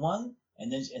one-on-one,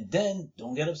 and then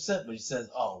don't get upset, but she says,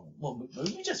 oh, well,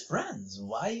 we're just friends.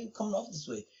 Why are you coming off this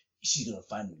way? She's going to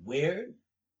find it weird.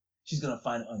 She's going to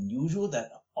find it unusual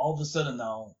that all of a sudden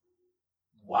now,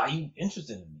 why are you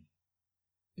interested in me?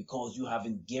 Because you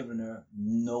haven't given her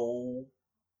no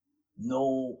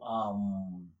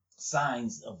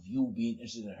signs of you being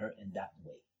interested in her in that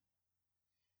way.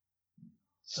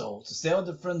 So to stay out of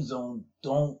the friend zone,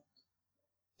 don't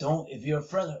if you're a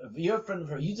friend of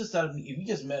her, you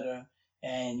just met her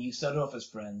and you started off as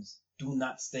friends, do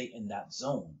not stay in that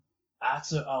zone.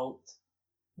 Ask her out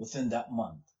within that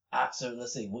month. Ask her,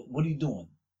 let's say, what are you doing?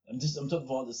 I'm talking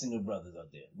for all the single brothers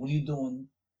out there. What are you doing?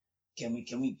 Can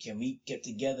we get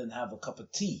together and have a cup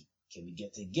of tea? Can we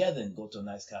get together and go to a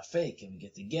nice cafe? Can we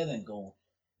get together and go,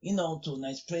 to a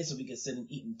nice place so we can sit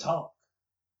and eat and talk?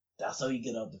 That's how you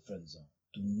get out of the friend zone.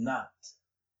 Do not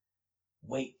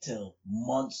wait till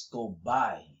months go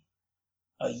by,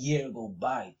 a year go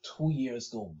by, 2 years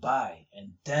go by,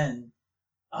 and then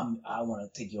I want to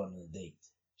take you on a date.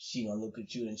 She gonna look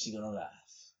at you and she gonna laugh.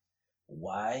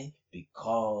 Why?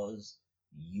 Because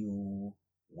you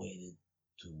waited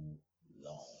too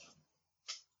long.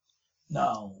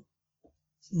 Now,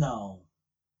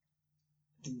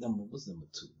 I think what's number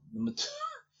two?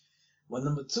 Well,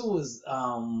 number two is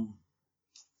don't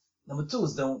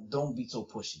be so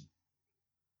pushy.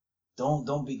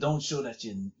 Don't show that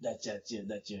you're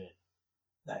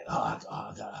like, I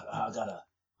gotta.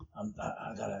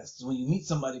 So when you meet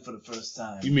somebody for the first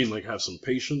time, you mean like have some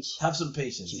patience? Have some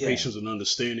patience. Patience and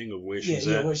understanding of where she's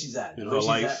at. Where she's at in her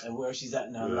life, and where she's at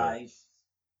in her life.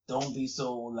 Don't be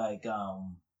so like,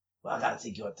 well, I gotta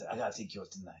take you out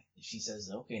tonight. If she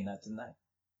says, okay, not tonight,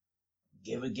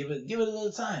 give it a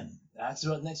little time. Ask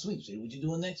her out next week. Say, what you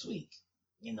doing next week?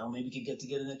 Maybe we can get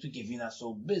together next week if you're not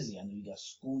so busy. I know you got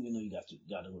school. You got to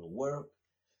go to work.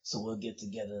 So we'll get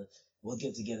together. We'll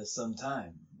get together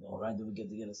sometime. All right, then we'll get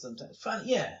together sometime. Fine,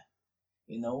 yeah.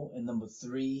 And number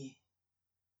three,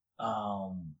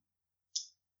 when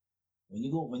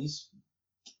you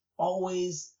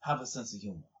always have a sense of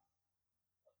humor.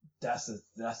 That's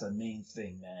a main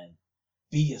thing, man.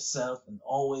 Be yourself and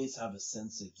always have a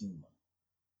sense of humor.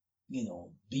 Be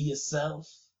yourself,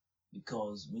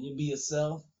 because when you be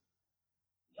yourself,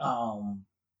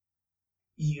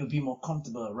 you'll be more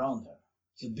comfortable around her.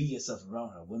 You be yourself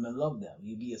around her. Women love that. When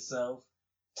you be yourself,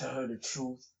 tell her the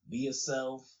truth. Be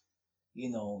yourself.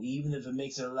 Even if it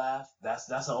makes her laugh,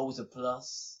 that's always a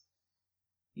plus.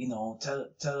 You know, tell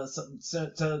her something.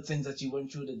 Tell her things that you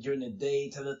went through during the day.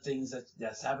 Tell her things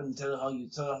that's happened. Tell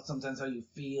her sometimes how you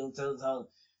feel. Tell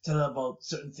her about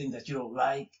certain things that you don't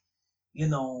like. You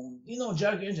know,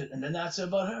 jog your interest, and then ask her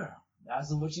about her. Ask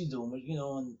her what she's doing.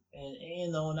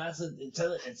 And ask her,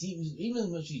 tell her, and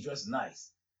even when she's dressed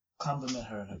nice, compliment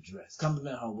her in her dress.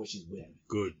 Compliment her on what she's wearing.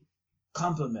 Good.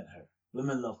 Compliment her.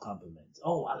 Women love compliments.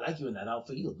 Oh, I like you in that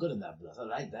outfit. You look good in that blouse. I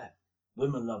like that.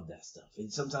 Women love that stuff.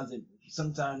 And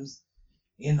sometimes,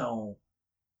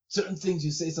 certain things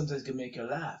you say sometimes can make her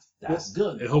laugh. That's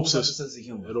good. It helps us. Sense of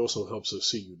humor. It also helps us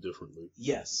see you differently.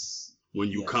 Yes. When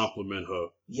you compliment her.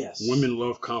 Yes. Women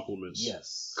love compliments.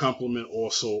 Yes. Compliment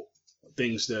also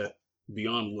things that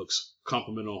beyond looks.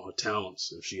 Compliment on her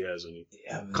talents if she has any.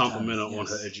 Compliment her on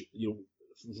her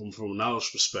from a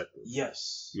knowledge perspective.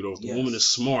 Yes. If the woman is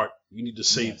smart, you need to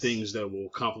say things that will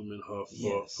compliment her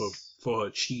for her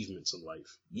achievements in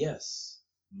life. Yes.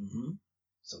 Mm-hmm.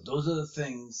 So those are the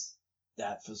things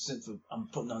that I'm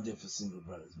putting out there for single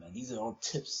brothers, man. These are all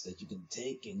tips that you can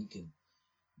take and you can,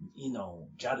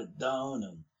 jot it down.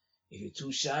 And if you're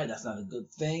too shy, that's not a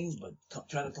good thing. But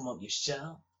try to come out your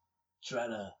shell. Try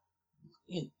to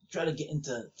get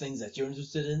into things that you're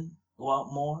interested in. Go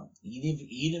out more, even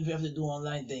if you have to do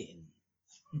online dating.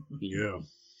 Yeah.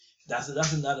 That's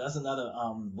another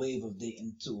wave of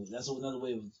dating too. That's another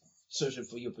way of searching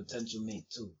for your potential mate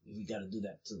too. If you got to do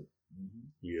that too. Mm-hmm.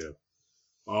 Yeah.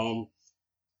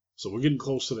 So we're getting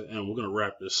close to the end. We're gonna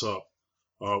wrap this up.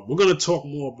 We're gonna talk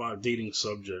more about dating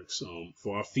subjects.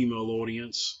 For our female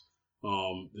audience.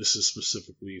 This is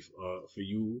specifically for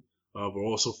you, but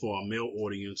also for our male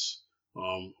audience.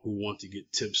 Who want to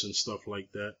get tips and stuff like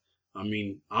that. I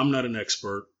mean, I'm not an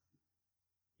expert,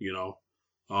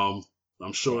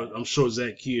 I'm sure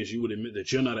Zacchaeus, you would admit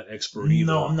that you're not an expert either.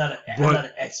 No, I'm not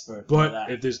an expert. But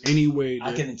if there's any way that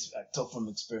I can talk from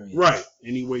experience. Right.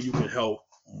 Any way you can help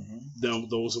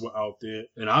those who are out there.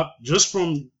 And just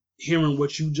from hearing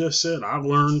what you just said, I've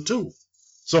learned too.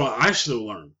 So I still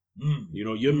learn.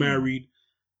 You're married.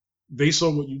 Based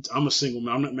on I'm a single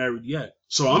man. I'm not married yet.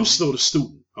 So I'm still the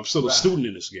student. I'm still a student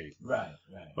in this game. Right.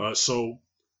 So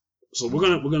we're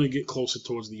gonna get closer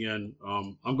towards the end.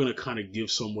 I'm gonna kind of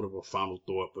give somewhat of a final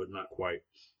thought, but not quite.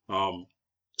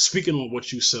 Speaking on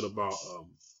what you said about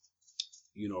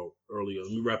earlier,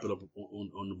 let me wrap it up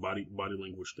on the body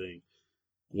language thing.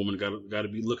 Woman gotta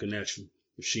be looking at you.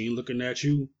 If she ain't looking at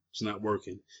you, it's not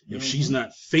working. If she's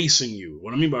not facing you,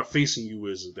 what I mean by facing you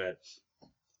is that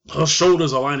her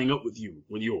shoulders are lining up with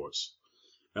yours.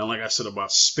 And like I said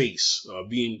about space,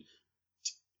 being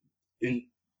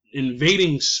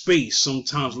invading space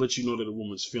sometimes lets you know that a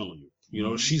woman's feeling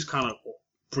you. She's kind of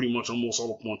pretty much almost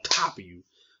all up on top of you.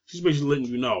 She's basically letting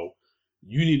you know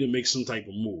you need to make some type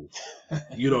of move.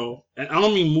 And I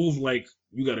don't mean move like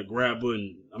you got to grab her.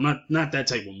 And I'm not that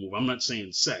type of move. I'm not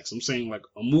saying sex. I'm saying like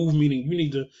a move meaning you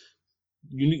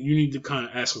need to kind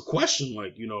of ask a question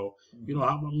like how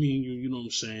about me and you know what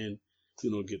I'm saying.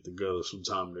 Get together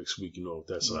sometime next week, if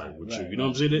that's all right with you. You know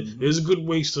what I'm saying? There's a good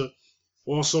ways to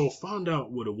also find out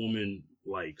what a woman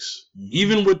likes.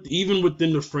 Even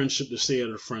within the friendship to stay at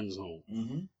her friend's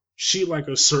home. She like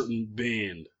a certain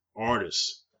band,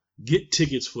 artist. Get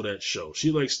tickets for that show.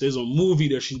 There's a movie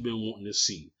that she's been wanting to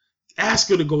see. Ask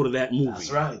her to go to that movie.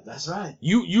 That's right.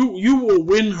 You will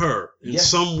win her in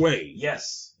some way.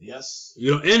 Yes.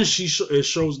 And it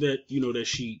shows that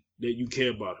that you care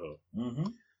about her.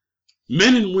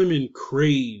 Men and women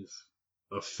crave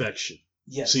affection.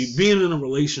 Yes. See, being in a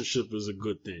relationship is a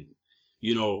good thing.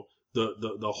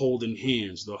 The holding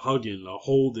hands, the hugging, the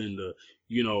holding,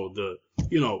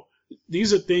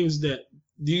 these are things that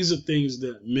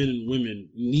men and women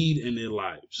need in their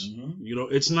lives.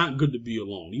 It's not good to be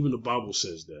alone. Even the Bible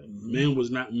says that. Man was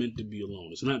not meant to be alone.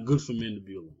 It's not good for men to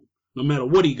be alone. No matter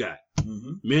what he got.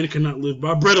 Man cannot live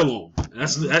by bread alone.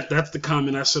 That's the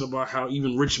comment I said about how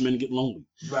even rich men get lonely.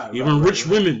 Even rich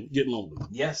women get lonely.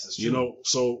 Yes, that's true.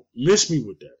 So miss me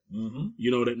with that.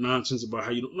 That nonsense about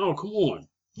how you don't know. Come on.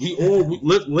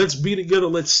 Let's be together.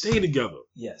 Let's stay together.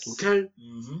 Yes. Okay.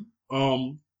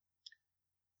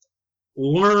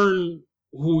 Learn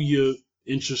who you're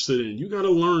interested in. You got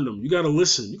to learn them. You got to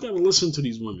listen. You got to listen to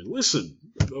these women. Listen.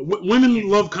 Women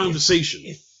love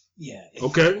conversation.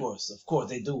 Okay. Of course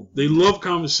they do. They love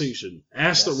conversation.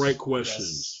 Ask the right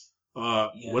questions.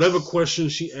 Whatever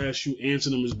questions she asks you, answer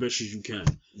them as best as you can.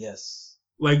 Yes.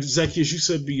 Like Zacchaeus, you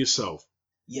said, be yourself.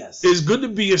 Yes. It's good to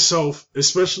be yourself,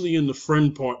 especially in the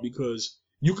friend part, because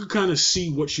you can kind of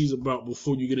see what she's about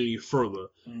before you get any further.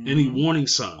 Any warning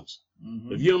signs.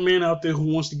 If you're a man out there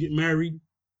who wants to get married,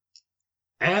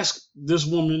 ask this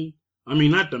woman. I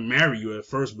mean, not to marry you at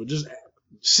first, but just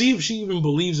see if she even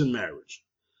believes in marriage.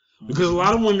 Because a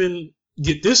lot of women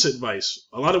get this advice.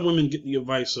 A lot of women get the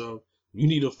advice of, you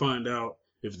need to find out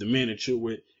if the man that you're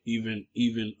with even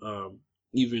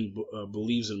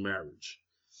believes in marriage.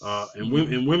 And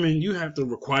women, you have to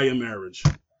require marriage.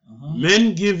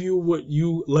 Men give you what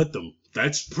you let them.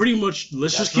 That's pretty much.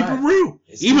 Let's just keep it real.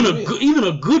 Even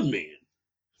a good man.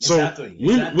 So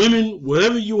women,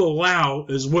 whatever you allow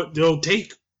is what they'll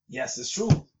take. Yes, it's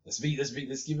true. Let's keep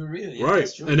it real. Yeah, right.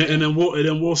 That's true. And then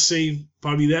we'll save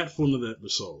probably that for another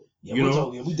episode. Yeah,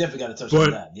 we definitely got to touch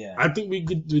on that. Yeah. I think we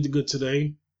did good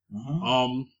today.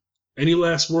 Any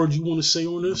last words you want to say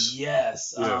on this?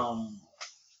 Yes. Yeah.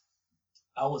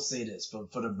 I would say this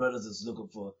for the brothers that's looking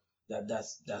for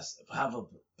that's have a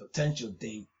potential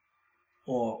date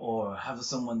or have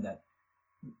someone that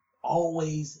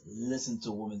always listen to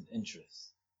a woman's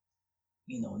interests.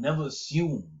 Never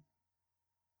assume.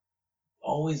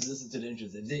 Always listen to the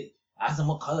interests. If they ask them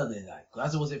what color they like,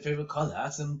 ask them what's their favorite color,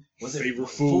 ask them what's their favorite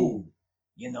food.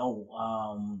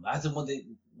 Ask them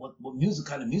what music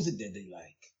kind of music that they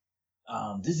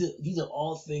like. These are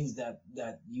all things that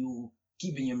you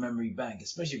keep in your memory bank,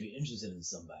 especially if you're interested in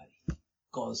somebody,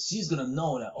 because she's gonna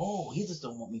know that he just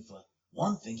don't want me for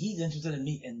one thing. He's interested in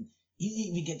me, and he's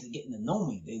even getting to know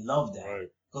me. They love that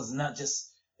because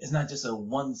it's not just a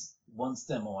one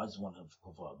stem. I just want her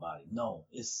for her body. No,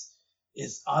 it's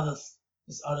other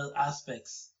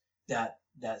aspects that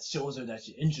shows her that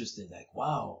you're interested. Like,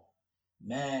 wow,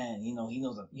 man, he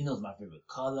knows my favorite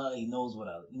color. He knows what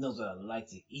I like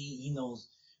to eat. He knows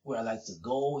where I like to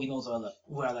go. He knows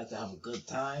where I like to have a good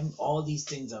time. All these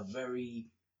things are very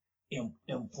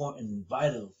important and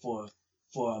vital for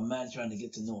a man trying to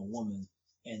get to know a woman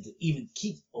and to even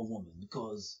keep a woman,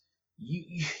 because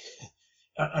you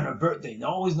on her birthday, you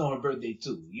always know her birthday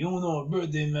too. You don't know her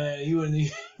birthday, man.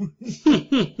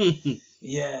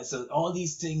 Yeah. So all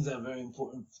these things are very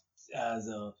important as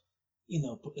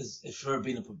if her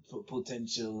being a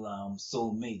potential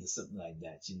soulmate or something like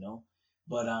that,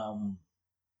 But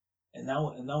and I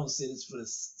would say this for the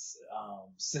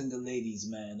single ladies,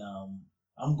 man.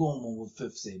 I'm going on what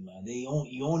Fifth say, man.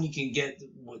 You only can get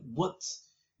what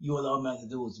you allow a man to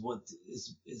do is what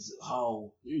is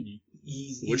how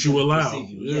he's what you allow.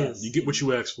 You. Yeah, yes. You get what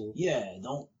you ask for. Yeah, you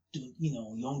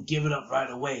don't give it up right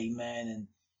away, man, and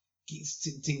keep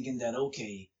thinking that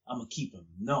okay, I'm gonna keep him.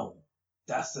 No,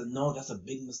 that's a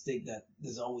big mistake that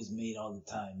is always made all the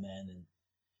time, man. And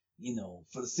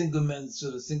for the single men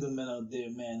out there,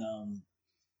 man,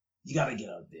 you gotta get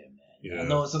out there, man. Yeah. I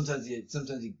know sometimes you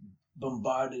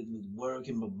bombarded with work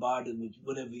and bombarded with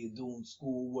whatever you're doing,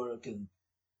 school work and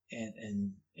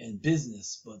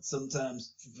business, but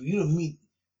sometimes for you to meet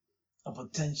a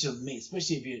potential mate,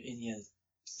 especially if you're in your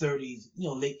 30s,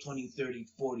 late 20s,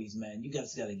 30s, 40s, man, you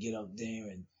guys gotta get out there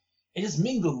and just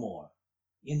mingle more,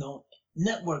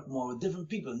 network more with different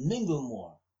people, mingle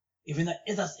more. If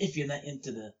you're not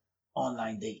into the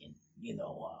online dating,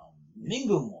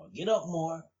 mingle more, get out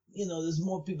more. There's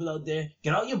more people out there.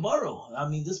 Get out your borough. I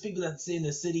mean, there's people that stay in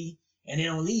the city and they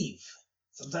don't leave.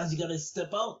 Sometimes you gotta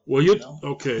step out. Well,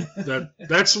 okay.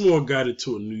 That's more guided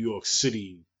to a New York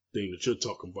City thing that you're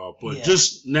talking about, but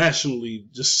just nationally,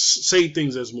 just say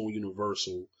things that's more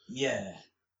universal. Yeah.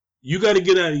 You got to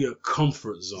get out of your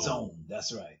comfort zone.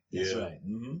 That's right. That's right.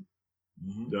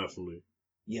 Definitely.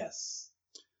 Yes.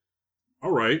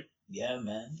 All right. Yeah,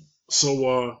 man.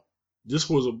 So, this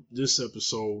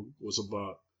episode was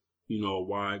about,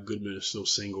 why good men are still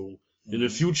single. In the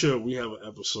future, we have an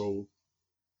episode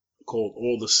called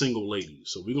All the Single Ladies.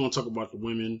 So we're going to talk about the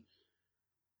women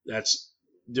that's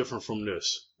different from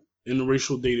this.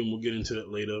 Interracial dating, we'll get into that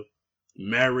later.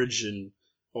 Marriage and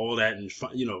all that, and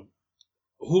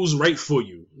who's right for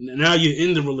you. Now you're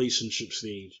in the relationship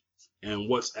stage, and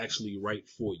what's actually right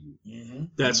for you.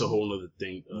 That's a whole other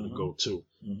thing to go to.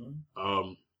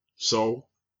 So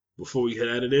before we head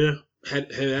out of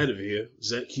here,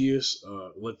 Zacchaeus,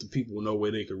 let the people know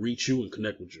where they can reach you and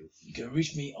connect with you. You can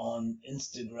reach me on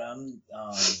Instagram,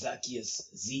 Zacchaeus,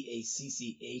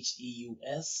 ZACCHEUS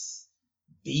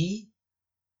B,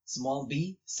 small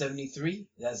b, 73.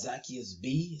 That's Zacchaeus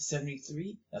B,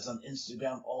 73. That's on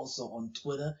Instagram. Also on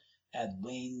Twitter at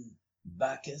Wayne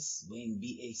Bacchus, Wayne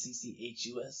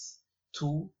BACCHUS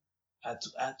 2, at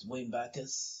Wayne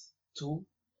Bacchus 2.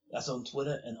 That's on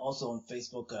Twitter, and also on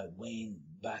Facebook at Wayne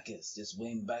Bacchus. Just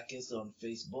Wayne Bacchus on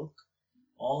Facebook.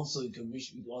 Also, you can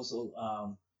reach me. Also,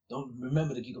 don't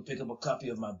remember that you can pick up a copy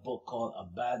of my book called A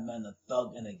Bad Man, a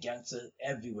Thug, and a Gangster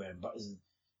everywhere.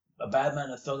 A Bad Man,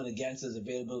 a Thug, and a Gangster is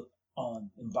available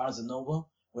in Barnes &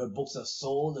 Noble, where books are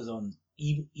sold. It's on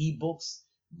ebooks,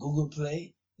 Google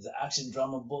Play. It's an action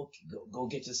drama book. Go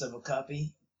get yourself a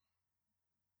copy.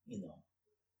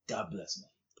 God bless, man.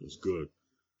 It's good.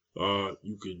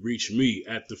 You can reach me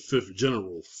at the Fifth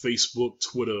General, Facebook,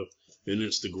 Twitter, and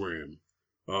Instagram.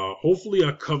 Hopefully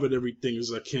I covered everything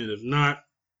as I can. If not,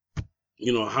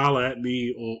 holler at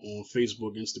me on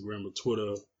Facebook, Instagram, or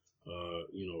Twitter.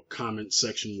 Comment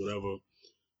section, whatever.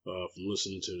 From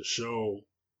listening to the show,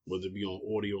 whether it be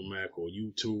on Audio Mac or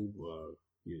YouTube.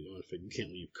 In fact, you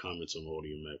can't leave comments on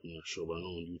Audio Mac. I'm not sure, but I know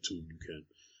on YouTube you can.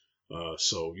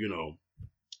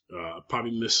 I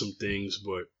probably missed some things,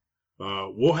 but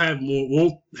we'll have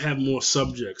more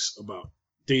subjects about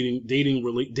dating game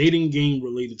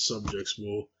related subjects.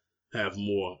 We'll have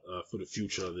more for the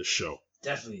future of this show.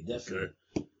 Definitely. Okay.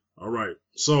 All right.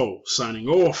 So signing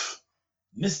off,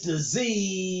 Mr.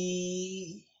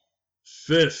 Z.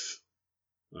 Fifth.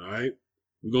 All right.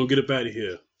 We're gonna get up out of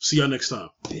here. See y'all next time.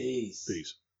 Peace.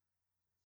 Peace.